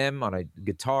 them on a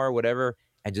guitar, whatever,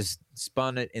 and just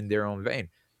spun it in their own vein.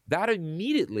 That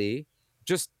immediately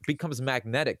just becomes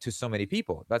magnetic to so many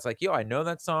people. That's like, yo, I know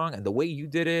that song and the way you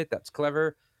did it, that's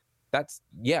clever. That's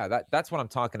yeah, that's what I'm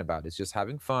talking about. It's just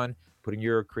having fun, putting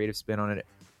your creative spin on it,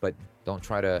 but don't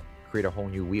try to create a whole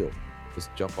new wheel.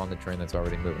 Just jump on the train that's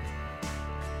already moving.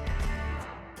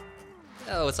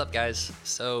 Oh, what's up, guys?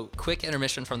 So, quick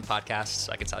intermission from the podcast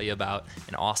so I can tell you about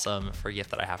an awesome free gift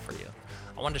that I have for you.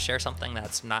 I wanted to share something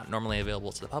that's not normally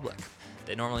available to the public.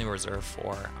 They normally reserve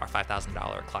for our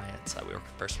 $5,000 clients that we work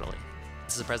with personally.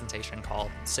 This is a presentation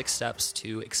called 6 Steps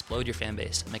to Explode Your Fan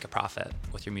Base and Make a Profit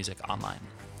with Your Music Online.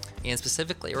 And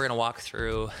specifically, we're going to walk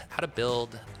through how to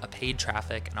build a paid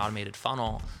traffic and automated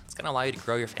funnel that's going to allow you to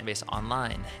grow your fan base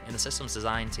online. And the system's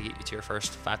designed to get you to your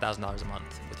first $5,000 a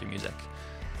month with your music.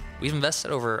 We've invested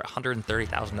over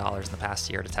 $130,000 in the past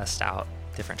year to test out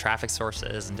different traffic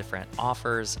sources and different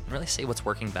offers and really see what's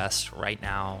working best right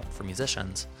now for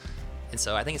musicians. And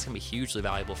so I think it's going to be hugely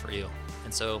valuable for you.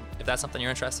 And so if that's something you're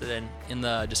interested in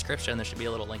the description, there should be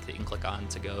a little link that you can click on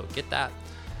to go get that.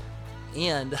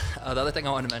 And the other thing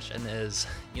I want to mention is,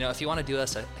 if you want to do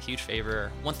us a huge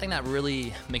favor, one thing that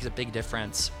really makes a big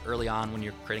difference early on when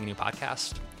you're creating a new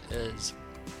podcast is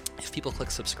if people click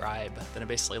subscribe, then it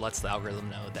basically lets the algorithm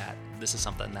know that this is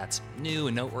something that's new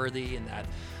and noteworthy and that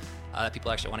people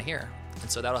actually want to hear.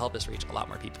 And so that'll help us reach a lot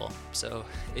more people. So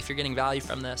if you're getting value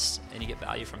from this and you get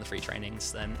value from the free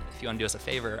trainings, then if you want to do us a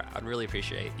favor, I'd really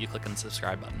appreciate you clicking the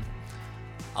subscribe button.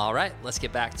 All right, let's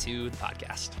get back to the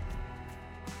podcast.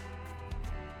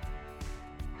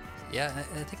 Yeah,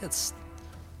 I think it's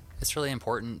really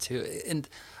important too. And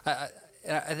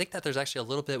I think that there's actually a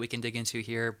little bit we can dig into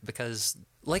here because,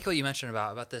 like what you mentioned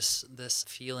about this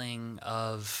feeling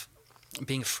of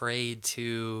being afraid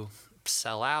to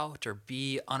sell out or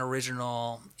be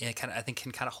unoriginal, it I think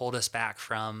can kind of hold us back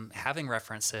from having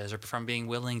references or from being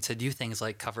willing to do things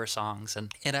like cover songs.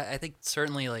 And I think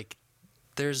certainly like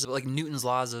there's like Newton's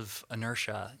laws of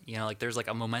inertia, like there's like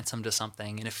a momentum to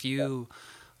something. And if you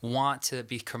want to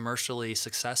be commercially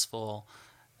successful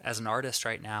as an artist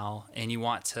right now and you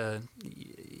want to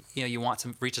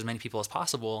reach as many people as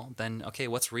possible, then okay,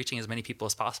 what's reaching as many people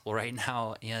as possible right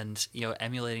now and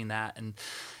emulating that.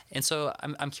 And so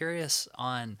I'm curious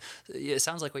on, it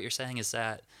sounds like what you're saying is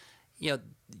that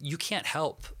you can't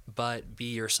help but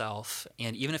be yourself,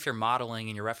 and even if you're modeling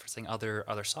and you're referencing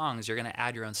other songs, you're going to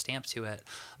add your own stamp to it.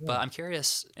 Yeah. But I'm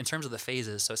curious in terms of the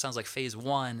phases. So it sounds like phase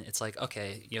 1, it's like,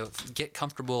 okay, get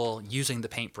comfortable using the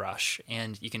paintbrush,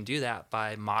 and you can do that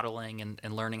by modeling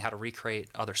and learning how to recreate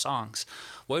other songs.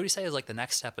 What would you say is like the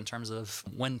next step in terms of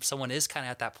when someone is kind of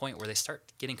at that point where they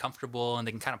start getting comfortable and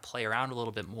they can kind of play around a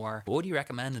little bit more? What would you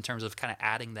recommend in terms of kind of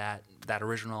adding that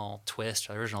original twist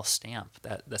or original stamp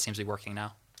that seems to be working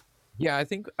now? Yeah, I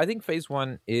think phase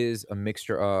 1 is a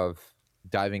mixture of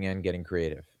diving in, getting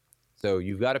creative. So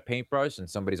you've got a paintbrush and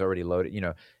somebody's already loaded.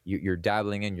 You're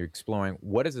dabbling in, you're exploring.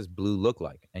 What does this blue look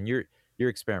like? And you're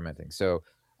experimenting. So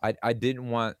I didn't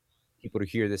want people to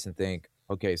hear this and think,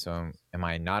 okay, so am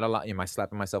I not allowed? Am I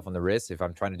slapping myself on the wrist if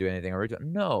I'm trying to do anything original?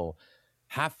 No,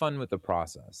 have fun with the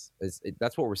process.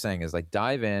 That's what we're saying is like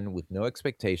dive in with no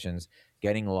expectations,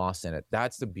 getting lost in it.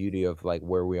 That's the beauty of like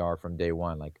where we are from day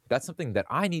one. Like that's something that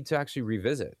I need to actually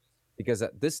revisit because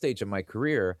at this stage of my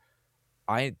career,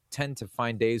 I tend to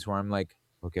find days where I'm like,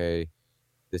 okay,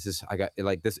 I got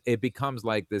like this. It becomes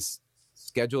like this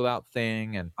scheduled out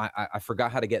thing, and I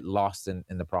forgot how to get lost in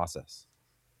the process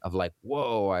of like,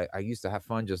 whoa, I used to have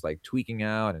fun just like tweaking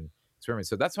out and experimenting.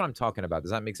 So that's what I'm talking about.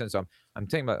 Does that make sense? So I'm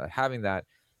talking about having that.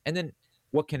 And then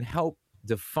what can help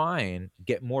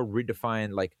get more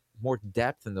redefined, like more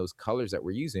depth in those colors that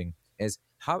we're using is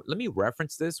let me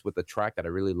reference this with a track that I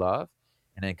really love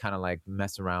and then kind of like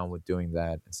mess around with doing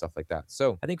that and stuff like that.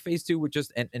 So I think phase 2 would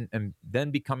just, and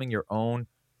then becoming your own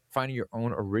finding your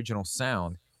own original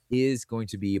sound is going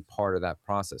to be a part of that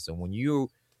process. And when you,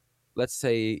 let's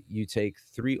say you take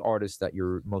three artists that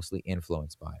you're mostly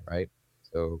influenced by, right?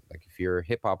 So, like, if you're a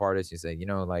hip hop artist, you say,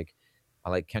 like, I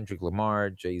like Kendrick Lamar,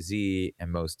 Jay Z,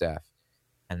 and Mos Def,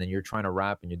 and then you're trying to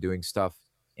rap and you're doing stuff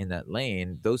in that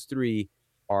lane. Those three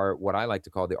are what I like to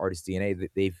call the artist DNA.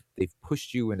 That they've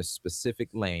pushed you in a specific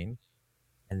lane,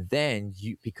 and then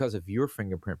you, because of your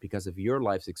fingerprint, because of your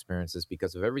life's experiences,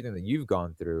 because of everything that you've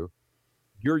gone through,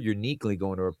 you're uniquely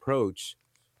going to approach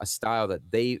a style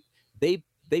that they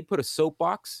put a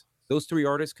soapbox. Those three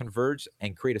artists converge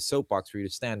and create a soapbox for you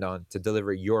to stand on to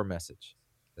deliver your message.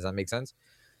 Does that make sense?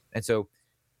 And so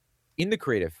in the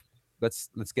creative, let's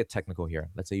get technical here.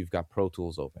 Let's say you've got Pro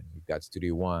Tools open, you've got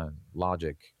Studio One,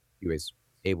 Logic, Cubase,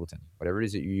 Ableton, whatever it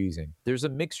is that you're using. There's a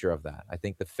mixture of that. I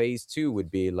think the phase two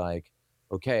would be like,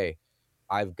 okay,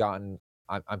 I'm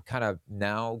kind of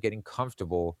now getting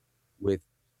comfortable with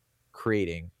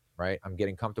creating, right? I'm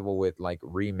getting comfortable with like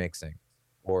remixing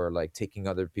or like taking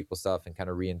other people's stuff and kind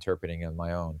of reinterpreting it on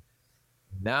my own.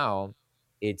 Now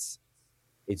it's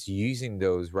using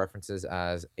those references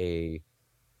as a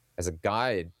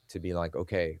guide to be like,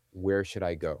 okay, where should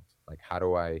I go? Like, how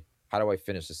do I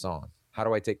finish the song? How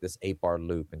do I take this 8-bar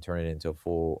loop and turn it into a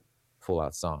full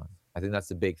out song? I think that's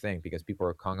the big thing because people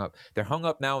are hung up. They're hung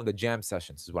up now in the jam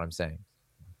sessions, is what I'm saying.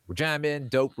 We're jamming,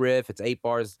 dope riff. It's 8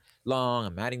 bars long.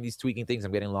 I'm adding these tweaking things.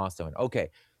 I'm getting lost on it. Okay,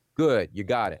 good. You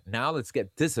got it. Now let's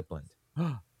get disciplined.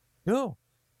 No.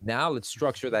 Now let's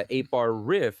structure that 8-bar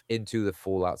riff into the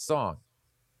full out song.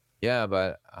 Yeah,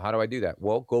 but how do I do that?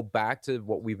 Well, go back to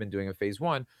what we've been doing in phase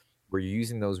one, where you're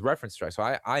using those reference tracks. So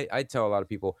I tell a lot of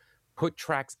people, put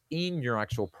tracks in your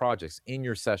actual projects, in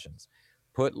your sessions.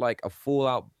 Put like a full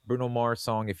out Bruno Mars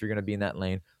song if you're going to be in that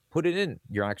lane. Put it in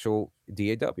your actual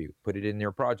DAW. Put it in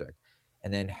your project,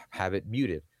 and then have it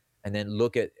muted, and then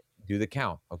do the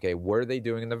count. Okay, what are they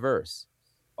doing in the verse?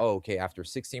 Oh, okay. After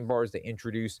 16 bars, they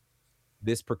introduce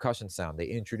this percussion sound. They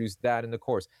introduce that in the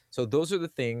chorus. So those are the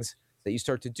things that you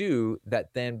start to do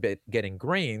that then get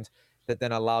ingrained, that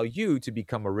then allow you to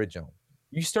become original.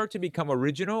 You start to become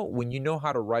original when you know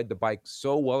how to ride the bike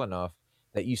so well enough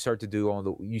that you start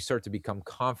to become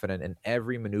confident in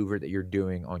every maneuver that you're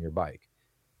doing on your bike.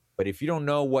 But if you don't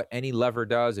know what any lever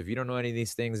does, if you don't know any of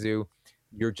these things do,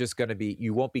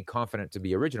 you won't be confident to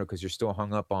be original because you're still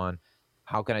hung up on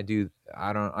how can I do.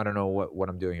 I don't know what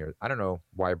I'm doing here. I don't know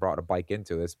why I brought a bike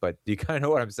into this, but do you kind of know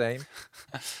what I'm saying?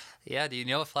 Yeah, do you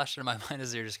know what flashed into my mind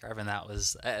as you're describing that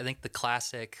was, I think, the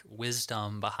classic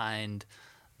wisdom behind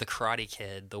the Karate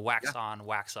Kid, the wax Yeah. on,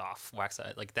 wax off, wax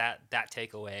out, like that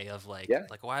takeaway of Yeah.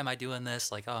 like why am I doing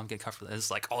this? Like, oh, I'm getting comfortable.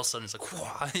 It's like all of a sudden it's like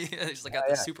wow, it's like Yeah. got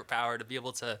this Yeah. superpower to be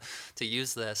able to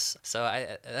use this. So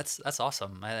that's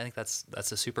awesome. I think that's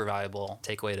a super valuable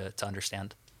takeaway to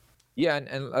understand. Yeah,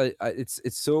 and it's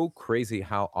so crazy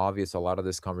how obvious a lot of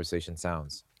this conversation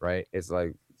sounds, right? It's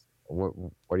like, what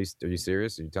are you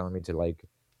serious? Are you telling me to like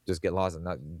just get lost and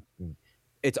not?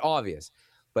 It's obvious,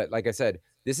 but like I said,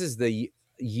 this is the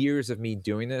years of me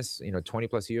doing this. 20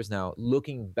 plus years now,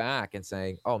 looking back and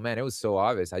saying, "Oh man, it was so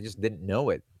obvious. I just didn't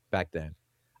know it back then.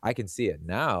 I can see it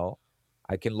now.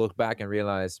 I can look back and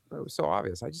realize "Bro, it was so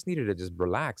obvious. I just needed to just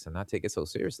relax and not take it so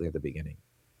seriously at the beginning."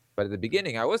 But at the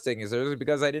beginning, I was taking it seriously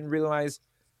because I didn't realize,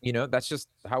 that's just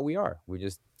how we are. We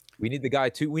need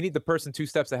we need the person 2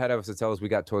 steps ahead of us to tell us we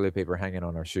got toilet paper hanging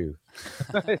on our shoe.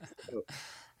 So,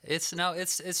 It's no,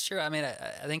 it's true. I mean,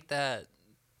 I think that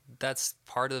that's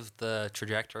part of the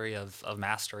trajectory of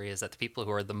mastery is that the people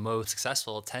who are the most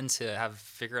successful tend to have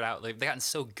figured out, like they've gotten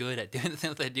so good at doing the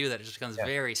thing that they do that it just becomes yeah,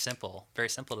 very simple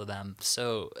to them.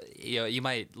 So you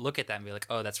might look at that and be like,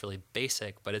 oh, that's really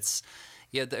basic, but it's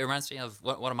yeah, it reminds me of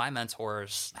one of my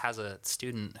mentors has a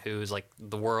student who's like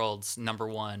the world's number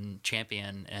one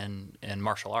champion in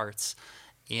martial arts,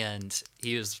 and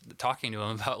he was talking to him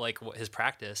about like his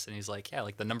practice, and he's like, yeah,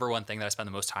 like the number one thing that I spend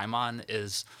the most time on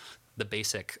is the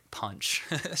basic punch.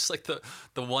 It's like the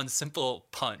one simple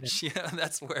punch.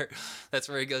 That's where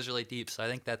it goes really deep. So I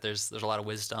think that there's a lot of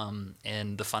wisdom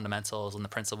in the fundamentals and the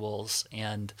principles,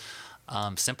 and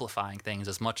simplifying things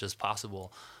as much as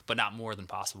possible, but not more than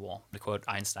possible, to quote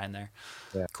Einstein there.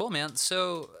 yeah. Cool, man.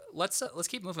 So let's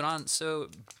keep moving on. So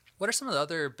what are some of the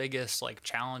other biggest like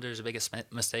challenges or biggest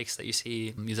mistakes that you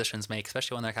see musicians make,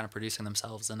 especially when they're kind of producing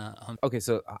themselves in a home? Okay,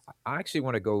 so I actually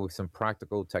want to go with some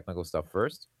practical, technical stuff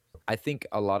first. I think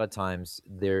a lot of times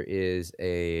there is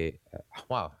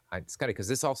wow. It's kind of because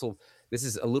this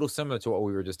is a little similar to what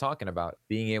we were just talking about,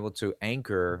 being able to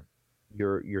anchor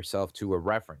yourself to a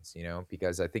reference,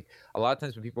 because I think a lot of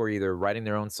times when people are either writing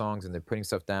their own songs and they're putting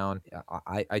stuff down,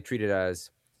 I treat it as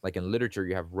like in literature,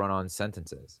 you have run-on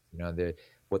sentences. You know,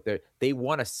 they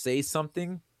want to say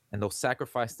something, and they'll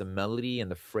sacrifice the melody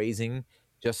and the phrasing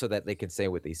just so that they can say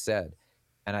what they said.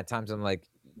 And at times I'm like,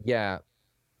 yeah,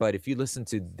 but if you listen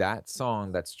to that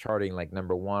song that's charting like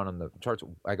number one on the charts,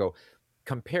 I go,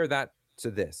 compare that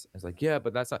to this. It's like, yeah,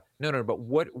 but that's not no, but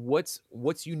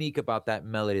what's unique about that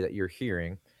melody that you're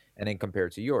hearing, and then compare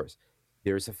it to yours.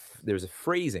 There's a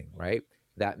phrasing, right?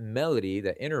 That melody,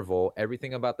 that interval,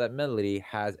 everything about that melody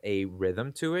has a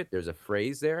rhythm to it. There's a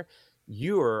phrase there.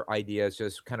 Your idea is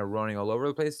just kind of running all over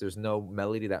the place. There's no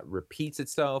melody that repeats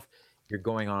itself. You're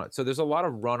going on. So there's a lot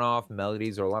of runoff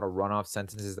melodies or a lot of runoff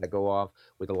sentences that go off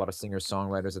with a lot of singer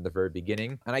songwriters at the very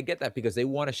beginning. And I get that because they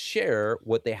want to share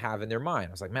what they have in their mind.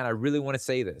 I was like, man, I really want to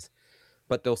say this.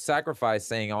 But they'll sacrifice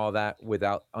saying all that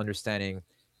without understanding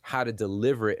how to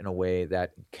deliver it in a way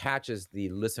that catches the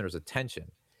listener's attention.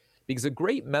 Because a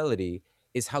great melody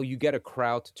is how you get a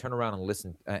crowd to turn around and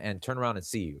listen and turn around and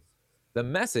see you. The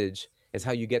message is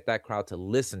how you get that crowd to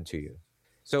listen to you.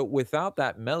 So without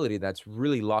that melody, that's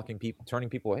really locking people, turning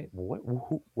people, hey,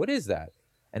 what is that?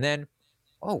 And then,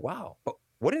 oh wow, but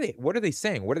what are they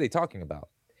saying? What are they talking about?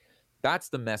 That's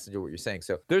the message of what you're saying.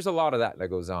 So there's a lot of that that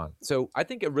goes on. So I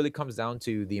think it really comes down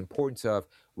to the importance of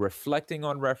reflecting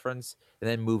on reference and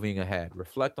then moving ahead.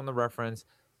 Reflect on the reference.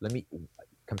 Let me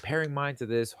comparing mine to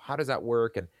this. How does that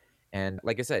work? And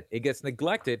like I said, it gets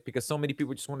neglected because so many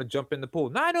people just want to jump in the pool.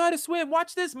 No, I know how to swim.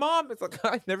 Watch this, mom. It's like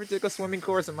I never took a swimming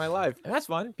course in my life, and that's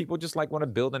fun. People just like want to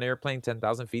build an airplane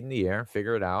 10,000 feet in the air,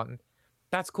 figure it out, and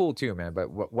that's cool too, man. But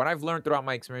what I've learned throughout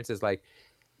my experience is like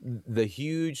the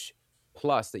huge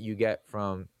plus that you get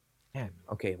from, man,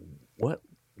 okay, what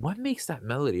what makes that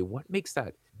melody, what makes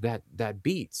that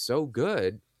beat so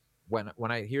good?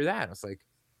 When I hear that, it's like,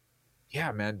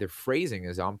 yeah, man, the phrasing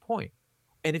is on point.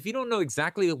 And if you don't know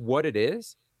exactly what it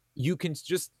is, you can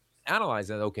just analyze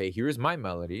it. Okay, here's my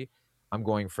melody. I'm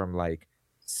going from like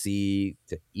C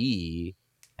to E,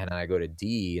 and then I go to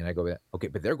D, and I go, okay,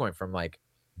 but they're going from like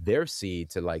their C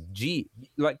to like G,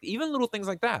 like even little things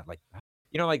like that, like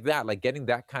that, like getting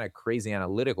that kind of crazy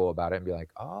analytical about it, and be like,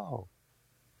 oh,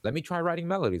 let me try writing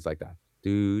melodies like that,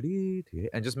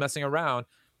 and just messing around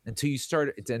until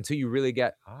you really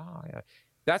get, yeah.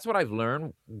 That's what I've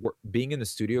learned being in the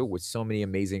studio with so many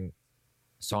amazing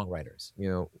songwriters.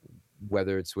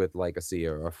 Whether it's with like a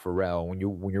Sia or a Pharrell, when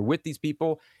you're with these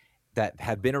people that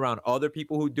have been around other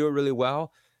people who do it really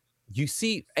well, you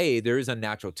see, there is a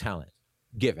natural talent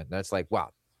given. That's like,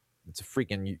 wow, it's a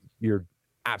freaking, you're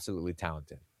absolutely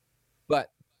talented.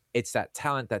 But it's that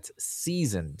talent that's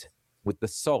seasoned with the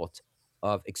salt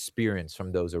of experience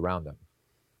from those around them.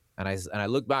 And I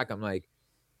look back, I'm like,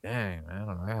 dang, I don't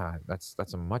know. Yeah,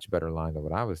 that's a much better line than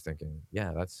what I was thinking.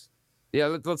 Yeah. Let's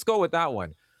go with that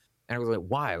one. And I was like,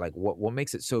 why? Like, what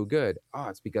makes it so good? Oh,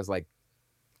 it's because like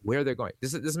where they're going.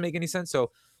 Doesn't make any sense. So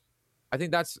I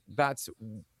think that's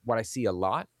what I see a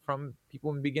lot from people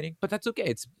in the beginning. But that's okay.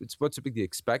 It's what's to be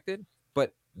expected.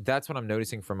 But that's what I'm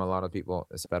noticing from a lot of people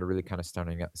that are really kind of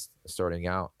starting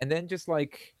out. And then just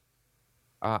like,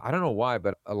 I don't know why,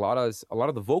 but a lot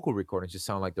of the vocal recordings just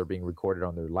sound like they're being recorded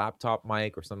on their laptop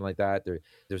mic or something like that.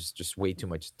 There's just way too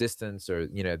much distance, or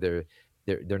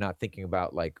they're not thinking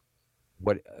about like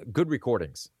what good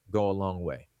recordings go a long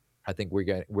way. I think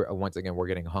we're once again we're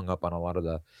getting hung up on a lot of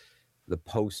the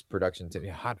post production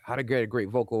to how to get a great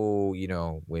vocal,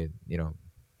 with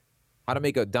how to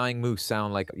make a dying moose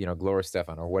sound like Gloria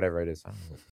Stefan or whatever it is. I don't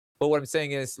know. But what I'm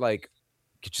saying is like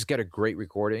you just get a great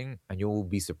recording, and you'll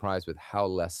be surprised with how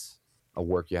less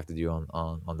work you have to do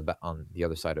on the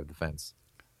other side of the fence.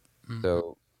 Mm.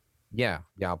 So yeah,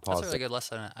 I'll That's a pause really there. good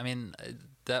lesson. I mean,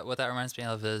 that what that reminds me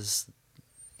of is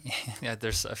yeah,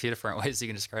 there's a few different ways you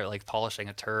can describe it, like polishing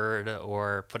a turd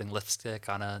or putting lipstick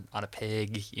on a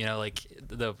pig. Like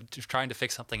the trying to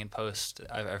fix something in post.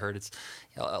 I've heard it's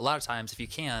a lot of times if you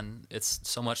can, it's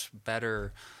so much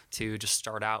better to just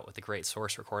start out with a great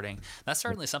source recording. That's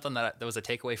certainly something that was a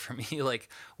takeaway for me. Like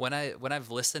when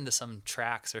I've listened to some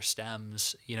tracks or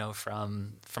stems,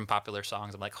 from popular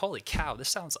songs, I'm like, holy cow, this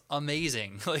sounds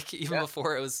amazing. Like even Yeah.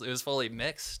 before it was fully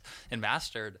mixed and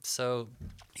mastered. So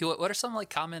what are some like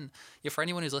common, for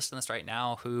anyone who's listening to this right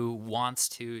now who wants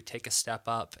to take a step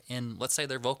up in, let's say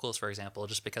their vocals, for example,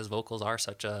 just because vocals are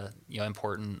such a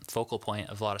important focal point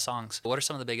of a lot of songs. What are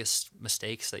some of the biggest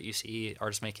mistakes that you see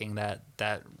artists making that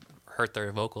hurt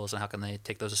their vocals, and how can they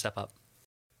take those a step up?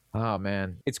 Oh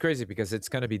man, it's crazy because it's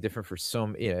going to be different for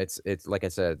some. It's like I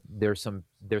said, there's some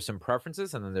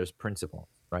preferences, and then there's principle,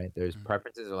 right? There's Mm.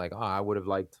 preferences are like, oh, I would have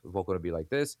liked vocal to be like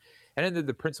this, and then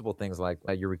the principal things like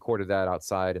you recorded that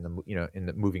outside in the in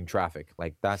the moving traffic,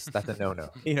 like that's a no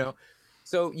no.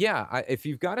 So yeah, if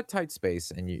you've got a tight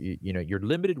space and you know you're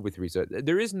limited with resource,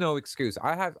 there is no excuse.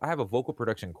 I have a vocal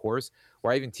production course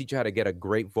where I even teach you how to get a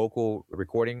great vocal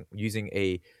recording using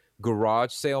a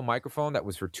garage sale microphone that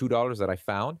was for $2 that I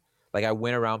found. Like I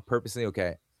went around purposely,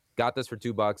 okay, got this for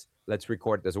 $2. Let's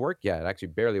record. Does it work? Yeah, it actually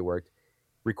barely worked.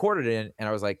 Recorded it in, and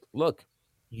I was like, look,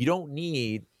 you don't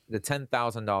need the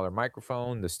 $10,000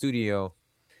 microphone, the studio.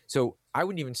 So I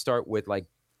wouldn't even start with like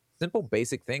simple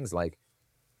basic things like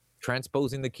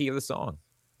transposing the key of the song.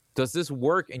 Does this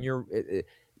work in your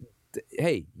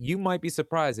hey, you might be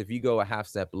surprised if you go a half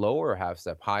step lower or half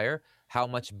step higher, how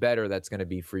much better that's going to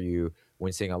be for you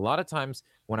when singing. A lot of times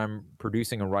when I'm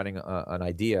producing and writing an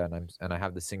idea and I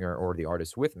have the singer or the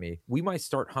artist with me, we might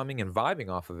start humming and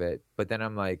vibing off of it, but then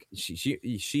I'm like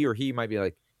she or he might be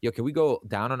like, "Yo, can we go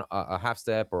down on a half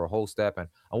step or a whole step?" And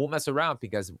I won't mess around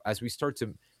because as we start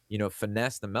to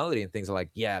finesse the melody and things are like,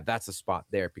 yeah, that's a spot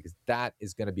there because that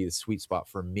is going to be the sweet spot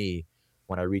for me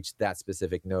when I reach that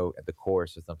specific note at the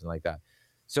chorus or something like that.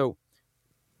 So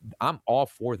I'm all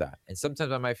for that. And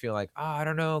sometimes I might feel like, oh, I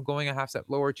don't know, going a half step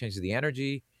lower changes the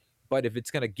energy. But if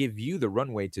it's going to give you the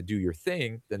runway to do your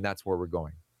thing, then that's where we're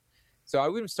going. So I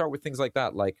would even start with things like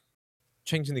that, like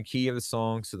changing the key of the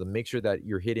song so to make sure that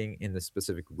you're hitting in the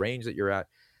specific range that you're at.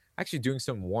 Actually doing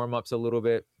some warm ups a little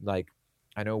bit. Like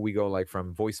I know we go like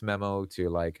from voice memo to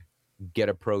like get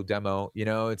a pro demo.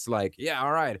 It's like, yeah,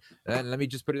 all right, and let me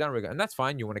just put it down, and that's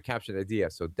fine. You want to capture the idea,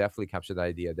 so definitely capture the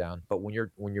idea down. But when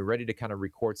you're ready to kind of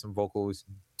record some vocals,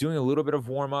 doing a little bit of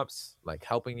warm ups, like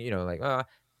helping, like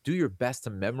do your best to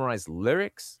memorize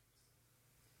lyrics.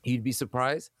 You'd be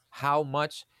surprised how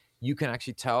much you can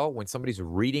actually tell when somebody's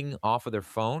reading off of their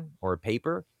phone or a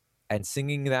paper and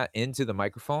singing that into the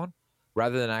microphone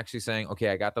rather than actually saying, okay,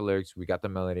 I got the lyrics, we got the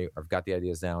melody, I've got the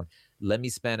ideas down. Let me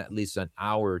spend at least an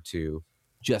hour or two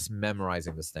just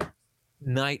memorizing this thing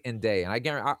night and day. And I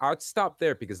guarantee I'd stop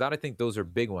there because I think those are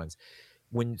big ones.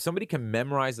 When somebody can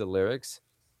memorize the lyrics,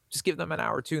 just give them an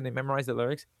hour or two and they memorize the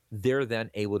lyrics, they're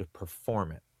then able to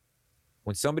perform it.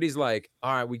 When somebody's like,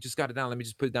 all right, we just got it down. Let me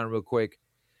just put it down real quick.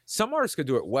 Some artists could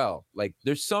do it well. Like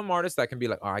there's some artists that can be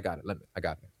like, oh, I got it. I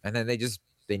got it. And then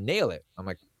they nail it. I'm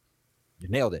like, you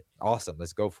nailed it. Awesome.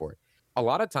 Let's go for it. A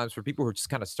lot of times for people who are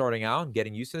just kind of starting out and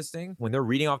getting used to this thing, when they're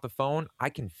reading off the phone, I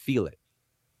can feel it.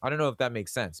 I don't know if that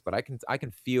makes sense, but I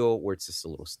can feel where it's just a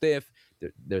little stiff.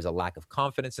 There's a lack of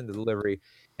confidence in the delivery.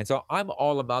 And so I'm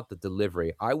all about the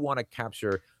delivery. I want to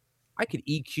capture. I can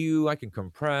EQ, I can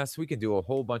compress, we can do a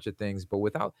whole bunch of things, but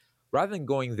rather than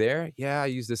going there, yeah, I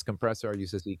use this compressor, I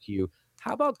use this EQ.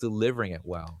 How about delivering it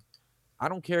well? I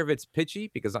don't care if it's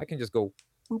pitchy because I can just go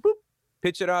boop, boop,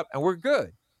 pitch it up and we're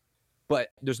good. But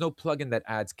there's no plugin that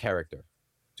adds character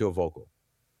to a vocal,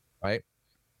 right?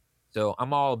 So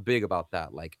I'm all big about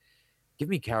that. Like, give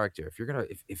me character. If you're gonna,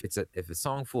 if it's a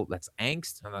song full that's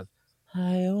angst, I'm like,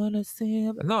 I wanna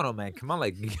see. No, no, man, come on,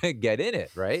 like get in it,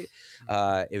 right?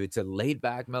 If it's a laid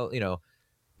back,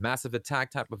 massive attack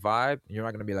type of vibe, you're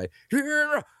not gonna be like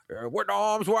here with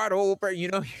arms wide open, you're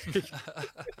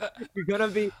gonna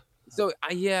be. So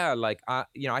yeah, like I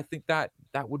think that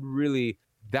would really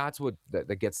that's what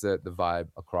that gets the vibe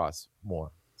across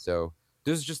more. So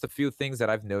there's just a few things that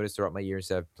I've noticed throughout my years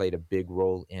that have played a big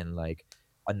role in like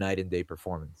a night and day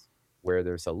performance, where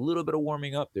there's a little bit of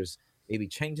warming up, there's maybe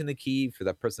changing the key for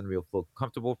that person to feel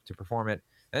comfortable to perform it,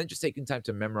 and then just taking time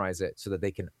to memorize it so that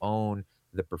they can own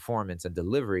the performance and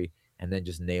delivery, and then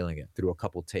just nailing it through a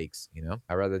couple takes.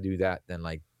 I'd rather do that than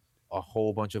like a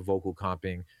whole bunch of vocal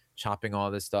comping, chopping all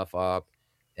this stuff up,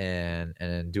 and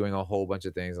doing a whole bunch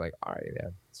of things. Like, all right, yeah.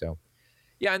 So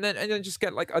yeah, and then just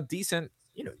get like a decent.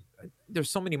 There's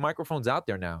so many microphones out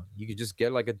there now. You could just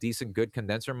get like a decent, good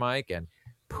condenser mic and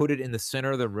put it in the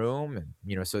center of the room,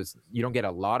 and so you don't get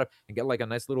a lot of, and get like a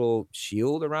nice little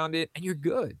shield around it, and you're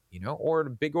good. Or in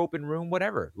a big open room,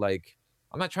 whatever. Like,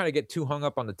 I'm not trying to get too hung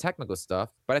up on the technical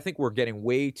stuff, but I think we're getting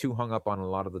way too hung up on a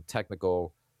lot of the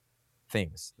technical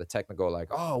things. The technical, like,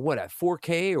 oh, what at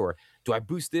 4K, or do I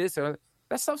boost this? Or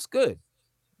that stuff's good,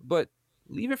 but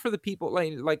leave it for the people.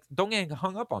 Like don't get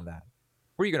hung up on that.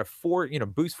 Were you gonna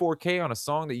boost 4K on a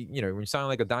song that when you sound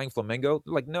like a dying flamingo?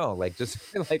 Like, no, like just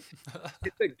like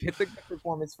hit the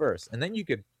performance first, and then you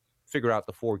could figure out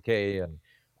the 4K and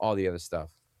all the other stuff.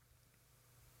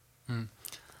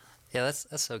 Yeah, that's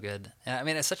so good. And I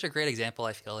mean, it's such a great example,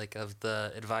 I feel like, of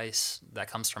the advice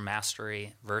that comes from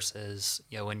mastery versus,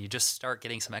 when you just start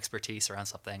getting some expertise around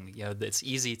something, it's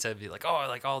easy to be like, oh,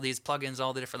 like all these plugins,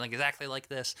 all the different, like exactly like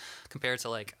this, compared to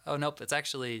like, oh, nope, it's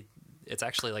actually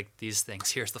like these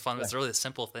things. Here's the fun. It's really the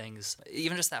simple things.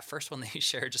 Even just that first one that you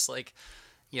shared, just like,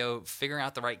 figuring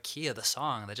out the right key of the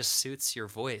song that just suits your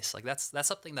voice. Like that's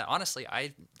something that honestly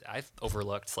I've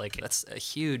overlooked. Like that's a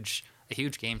huge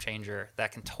game changer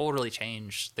that can totally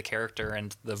change the character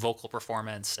and the vocal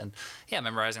performance. And yeah,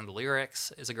 memorizing the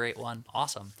lyrics is a great one.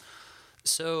 Awesome.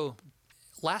 So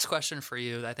last question for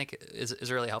you that I think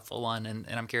is a really helpful one, and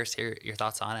I'm curious to hear your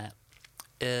thoughts on it,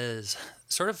 is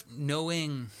sort of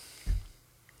knowing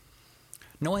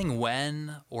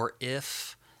when or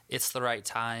if it's the right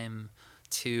time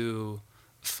to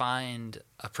find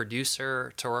a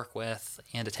producer to work with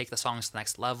and to take the songs to the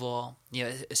next level.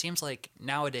 It seems like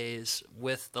nowadays,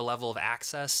 with the level of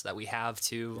access that we have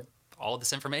to all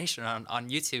this information on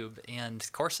YouTube and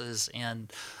courses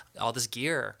and all this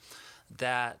gear,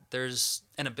 that there's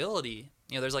an ability,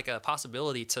 there's like a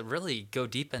possibility to really go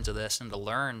deep into this and to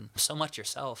learn so much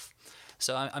yourself.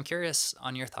 So I'm curious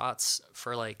on your thoughts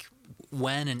for like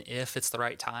when and if it's the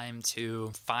right time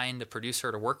to find a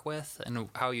producer to work with, and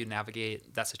how you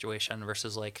navigate that situation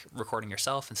versus like recording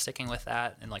yourself and sticking with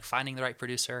that, and like finding the right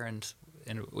producer, and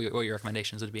what your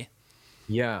recommendations would be.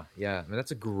 Yeah. I mean,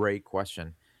 that's a great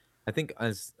question. I think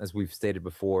as we've stated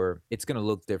before, it's going to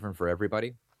look different for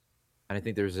everybody. And I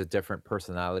think there's a different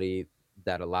personality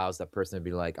that allows that person to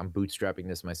be like, I'm bootstrapping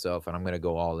this myself and I'm going to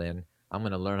go all in. I'm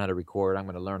going to learn how to record. I'm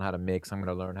going to learn how to mix. I'm going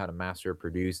to learn how to master,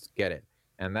 produce, get it.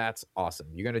 And that's awesome.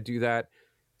 You're going to do that.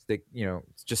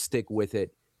 Just stick with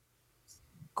it,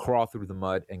 crawl through the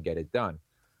mud and get it done.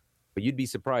 But you'd be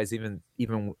surprised, even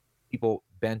people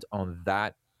bent on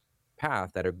that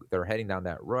path that are heading down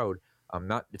that road.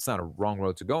 It's not a wrong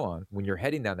road to go on. When you're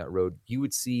heading down that road, you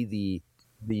would see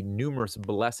the numerous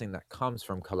blessing that comes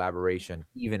from collaboration,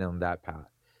 even on that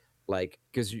path. Like,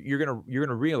 because you're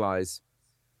gonna realize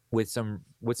with some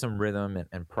rhythm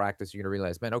and practice, you're gonna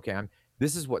realize, man, okay,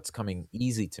 this is what's coming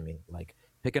easy to me. Like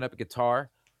picking up a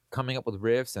guitar, coming up with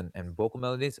riffs and vocal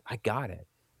melodies, I got it.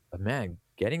 But man,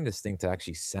 getting this thing to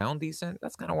actually sound decent,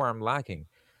 that's kind of where I'm lacking.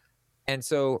 And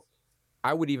so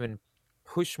I would even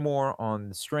push more on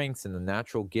the strengths and the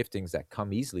natural giftings that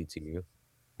come easily to you,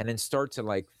 and then start to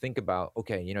like think about,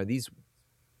 okay, these,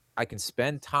 I can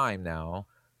spend time now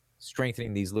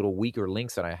strengthening these little weaker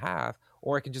links that I have,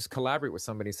 or I can just collaborate with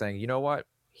somebody saying, you know what,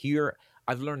 here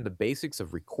I've learned the basics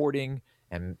of recording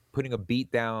and putting a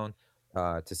beat down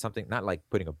to something, not like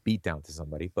putting a beat down to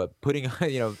somebody, but putting,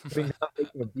 putting down,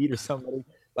 making a beat or somebody.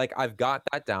 Like I've got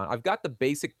that down. I've got the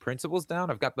basic principles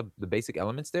down. I've got the basic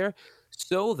elements there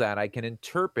so that I can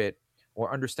interpret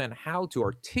or understand how to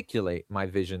articulate my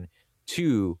vision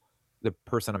to the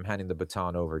person I'm handing the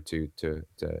baton over to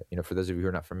for those of you who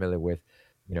are not familiar with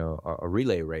a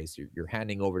relay race, you're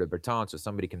handing over the baton so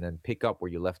somebody can then pick up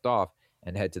where you left off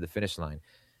and head to the finish line.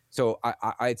 So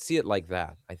I'd see it like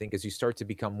that. I think as you start to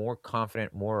become more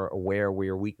confident, more aware where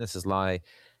your weaknesses lie,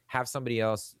 have somebody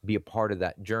else be a part of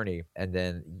that journey, and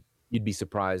then you'd be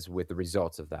surprised with the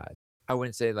results of that. I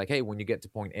wouldn't say like, hey, when you get to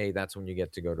point A, that's when you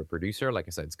get to go to a producer. Like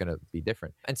I said, it's going to be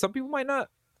different. And some people might not.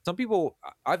 Some people,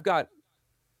 I've got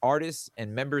artists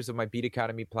and members of my Beat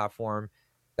Academy platform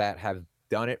that have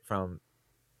done it from,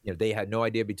 they had no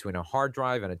idea between a hard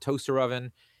drive and a toaster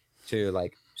oven to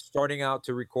like starting out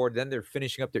to record. Then they're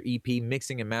finishing up their EP,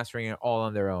 mixing and mastering it all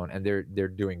on their own, and they're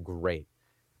doing great.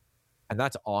 And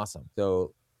that's awesome.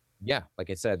 So yeah, like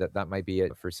I said, that might be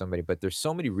it for somebody, but there's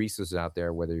so many resources out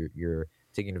there, whether you're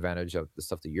taking advantage of the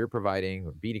stuff that you're providing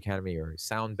or Beat Academy or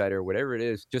Sound Better, whatever it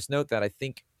is. Just note that I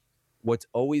think what's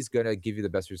always going to give you the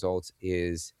best results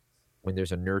is when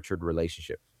there's a nurtured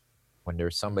relationship, when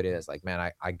there's somebody that's like,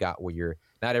 man, I got what you're,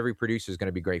 not every producer is going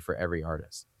to be great for every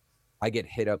artist. I get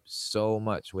hit up so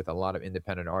much with a lot of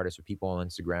independent artists or people on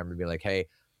Instagram and be like, hey,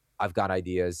 I've got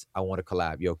ideas. I want to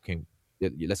collab.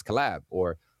 Let's collab.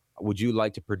 Or would you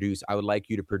like to produce? I would like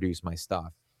you to produce my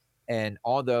stuff. And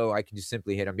although I can just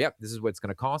simply hit them, yep, this is what it's going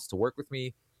to cost to work with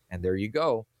me. And there you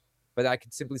go. But I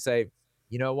could simply say,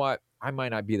 you know what? I might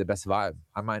not be the best vibe.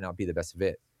 I might not be the best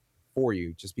fit for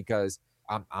you just because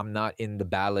I'm not in the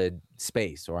ballad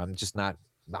space, or I'm just not,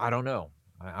 I don't know.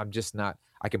 I'm just not,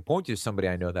 I can point you to somebody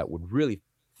I know that would really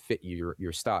fit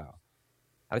your style.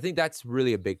 And I think that's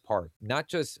really a big part, not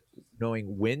just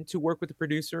knowing when to work with a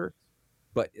producer,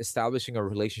 but establishing a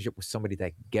relationship with somebody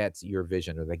that gets your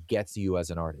vision or that gets you as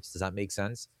an artist. Does that make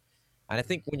sense? And I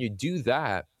think when you do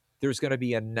that, there's going to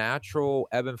be a natural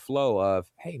ebb and flow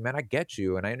of, hey, man, I get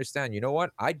you. And I understand, you know what?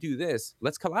 I do this.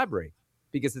 Let's collaborate,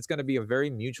 because it's going to be a very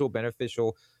mutual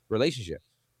beneficial relationship.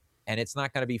 And it's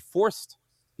not going to be forced,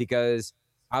 because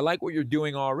I like what you're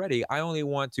doing already. I only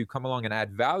want to come along and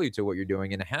add value to what you're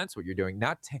doing, enhance what you're doing,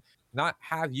 not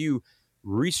have you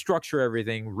restructure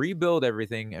everything, rebuild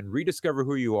everything, and rediscover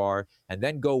who you are, and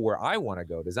then go where I want to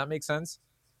go. Does that make sense?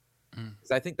 Mm.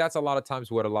 Because I think that's a lot of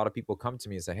times what a lot of people come to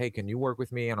me and say, "Hey, can you work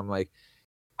with me?" And I'm like,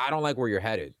 I don't like where you're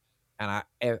headed, and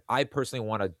I personally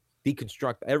want to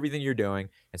deconstruct everything you're doing,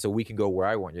 and so we can go where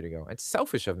I want you to go. It's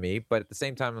selfish of me, but at the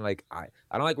same time, I'm like, I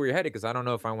don't like where you're headed because I don't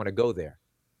know if I want to go there.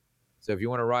 So if you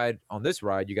want to ride on this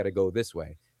ride, you got to go this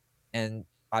way, and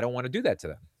I don't want to do that to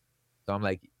them. So I'm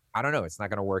like, I don't know, it's not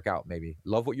going to work out. Maybe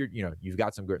love what you've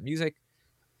got some great music,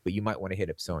 but you might want to hit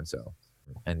up so and so,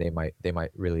 and they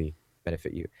might really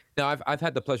benefit you. Now, I've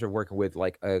had the pleasure of working with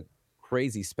like a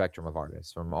crazy spectrum of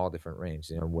artists from all different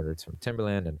range. Whether it's from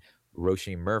Timberland and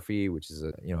Roisin Murphy, which is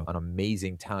an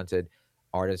amazing, talented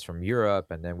artist from Europe,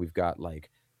 and then we've got like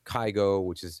Kygo,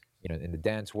 which is in the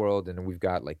dance world, and then we've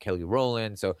got like Kelly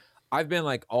Rowland. So I've been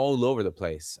like all over the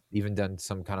place, even done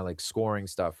some kind of like scoring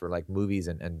stuff for like movies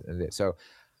so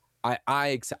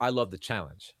I love the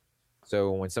challenge.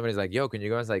 So when somebody's like, "Yo, can you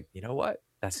go?" I was like, you know what?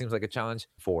 That seems like a challenge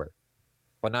for it.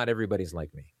 But not everybody's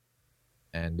like me.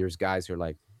 And there's guys who are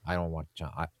like, I don't want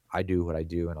I do what I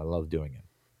do and I love doing it.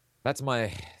 That's my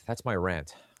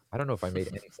rant. I don't know if I made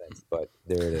any sense, but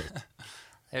there it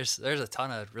is. There's a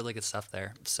ton of really good stuff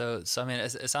there. So I mean,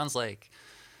 it sounds like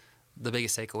the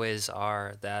biggest takeaways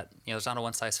are that there's not a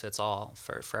one size fits all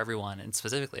for everyone, and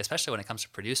specifically, especially when it comes to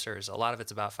producers, a lot of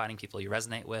it's about finding people you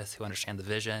resonate with, who understand the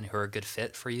vision, who are a good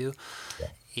fit for you.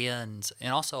 And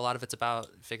also a lot of it's about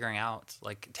figuring out,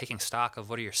 like, taking stock of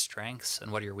what are your strengths and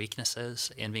what are your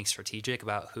weaknesses, and being strategic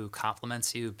about who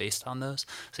complements you based on those.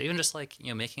 So even just like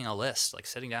making a list, like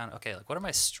sitting down, okay, like what are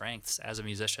my strengths as a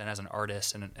musician, as an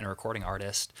artist, and a recording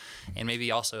artist, and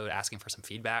maybe also asking for some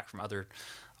feedback from other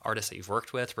artists that you've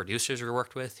worked with, producers you've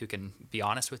worked with, who can be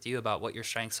honest with you about what your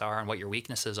strengths are and what your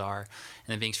weaknesses are, and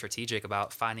then being strategic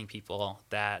about finding people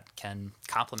that can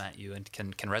complement you and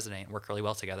can resonate and work really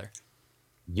well together.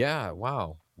 Yeah,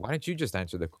 wow. Why didn't you just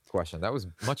answer the question? That was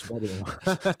much better than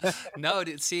No,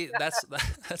 dude, see, that's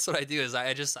what I do is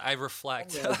I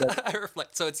reflect. Yeah, that- I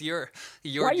reflect. So it's your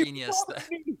Why are you genius. calling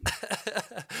me?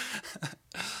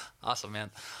 Awesome, man.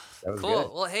 That was Cool.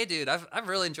 good. Well, hey, dude, I've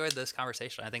really enjoyed this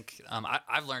conversation. I think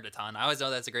I've learned a ton. I always know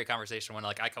that's a great conversation when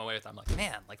like I come away with it, I'm like,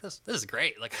 man, like this is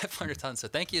great. Like I've learned a ton. So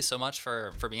thank you so much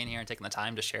for being here and taking the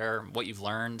time to share what you've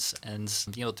learned, and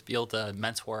to be able to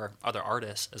mentor other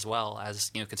artists as well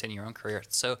as continue your own career.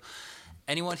 So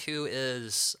anyone who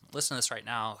is listening to this right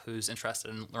now who's interested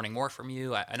in learning more from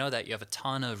you, I know that you have a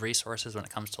ton of resources when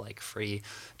it comes to like free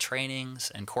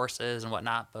trainings and courses and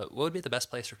whatnot, but what would be the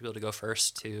best place for people to go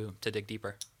first to dig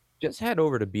deeper? Just head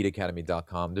over to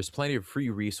beatacademy.com. There's plenty of free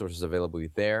resources available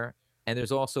there. And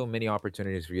there's also many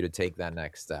opportunities for you to take that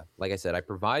next step. Like I said, I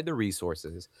provide the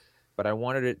resources, but I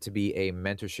wanted it to be a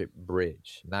mentorship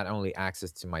bridge, not only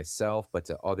access to myself, but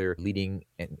to other leading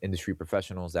industry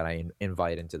professionals that I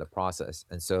invite into the process.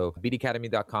 And so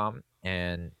beatacademy.com.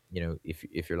 And,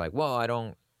 if you're like, well, I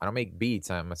don't make beats,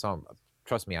 I'm a song.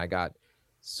 Trust me, I got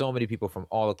so many people from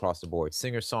all across the board,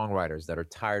 singer-songwriters that are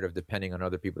tired of depending on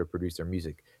other people to produce their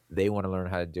music. They want to learn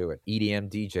how to do it. EDM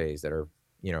DJs that are,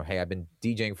 hey, I've been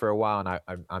DJing for a while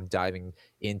and I'm diving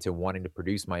into wanting to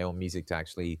produce my own music to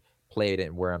actually play it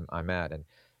and where I'm at. And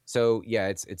so, yeah,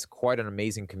 it's quite an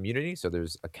amazing community. So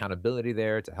there's accountability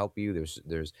there to help you.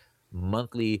 There's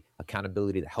monthly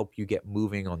accountability to help you get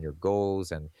moving on your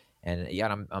goals. And yeah,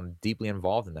 I'm deeply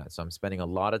involved in that. So I'm spending a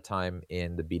lot of time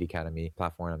in the Beat Academy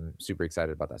platform. I'm super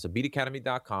excited about that. So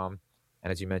beatacademy.com.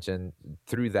 And as you mentioned,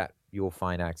 through that, you'll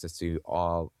find access to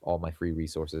all my free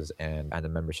resources and the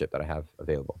membership that I have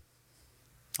available.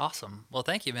 Awesome. Well,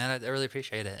 thank you, man. I really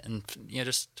appreciate it. And,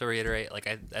 just to reiterate, like,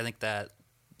 I think that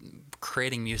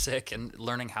creating music and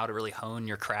learning how to really hone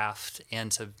your craft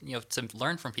and to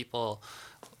learn from people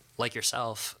like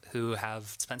yourself who have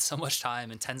spent so much time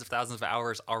and tens of thousands of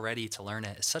hours already to learn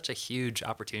it is such a huge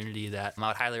opportunity that I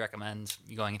would highly recommend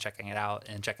you going and checking it out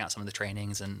and checking out some of the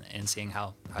trainings and seeing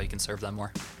how you can serve them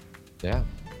more. Yeah.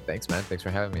 Thanks, man. Thanks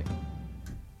for having me.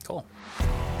 Cool.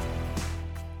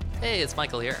 Hey, it's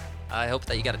Michael here. I hope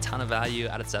that you got a ton of value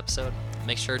out of this episode.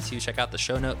 Make sure to check out the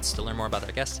show notes to learn more about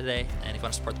our guest today. And if you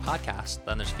want to support the podcast,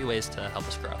 then there's a few ways to help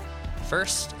us grow.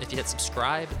 First, if you hit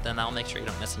subscribe, then that'll make sure you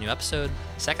don't miss a new episode.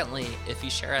 Secondly, if you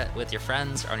share it with your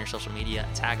friends or on your social media,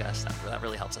 tag us. That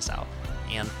really helps us out.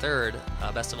 And third,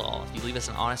 best of all, if you leave us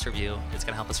an honest review, it's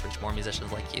going to help us reach more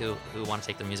musicians like you who want to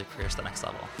take their music careers to the next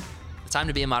level. The time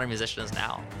to be a modern musician is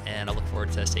now, and I look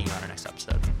forward to seeing you on our next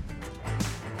episode.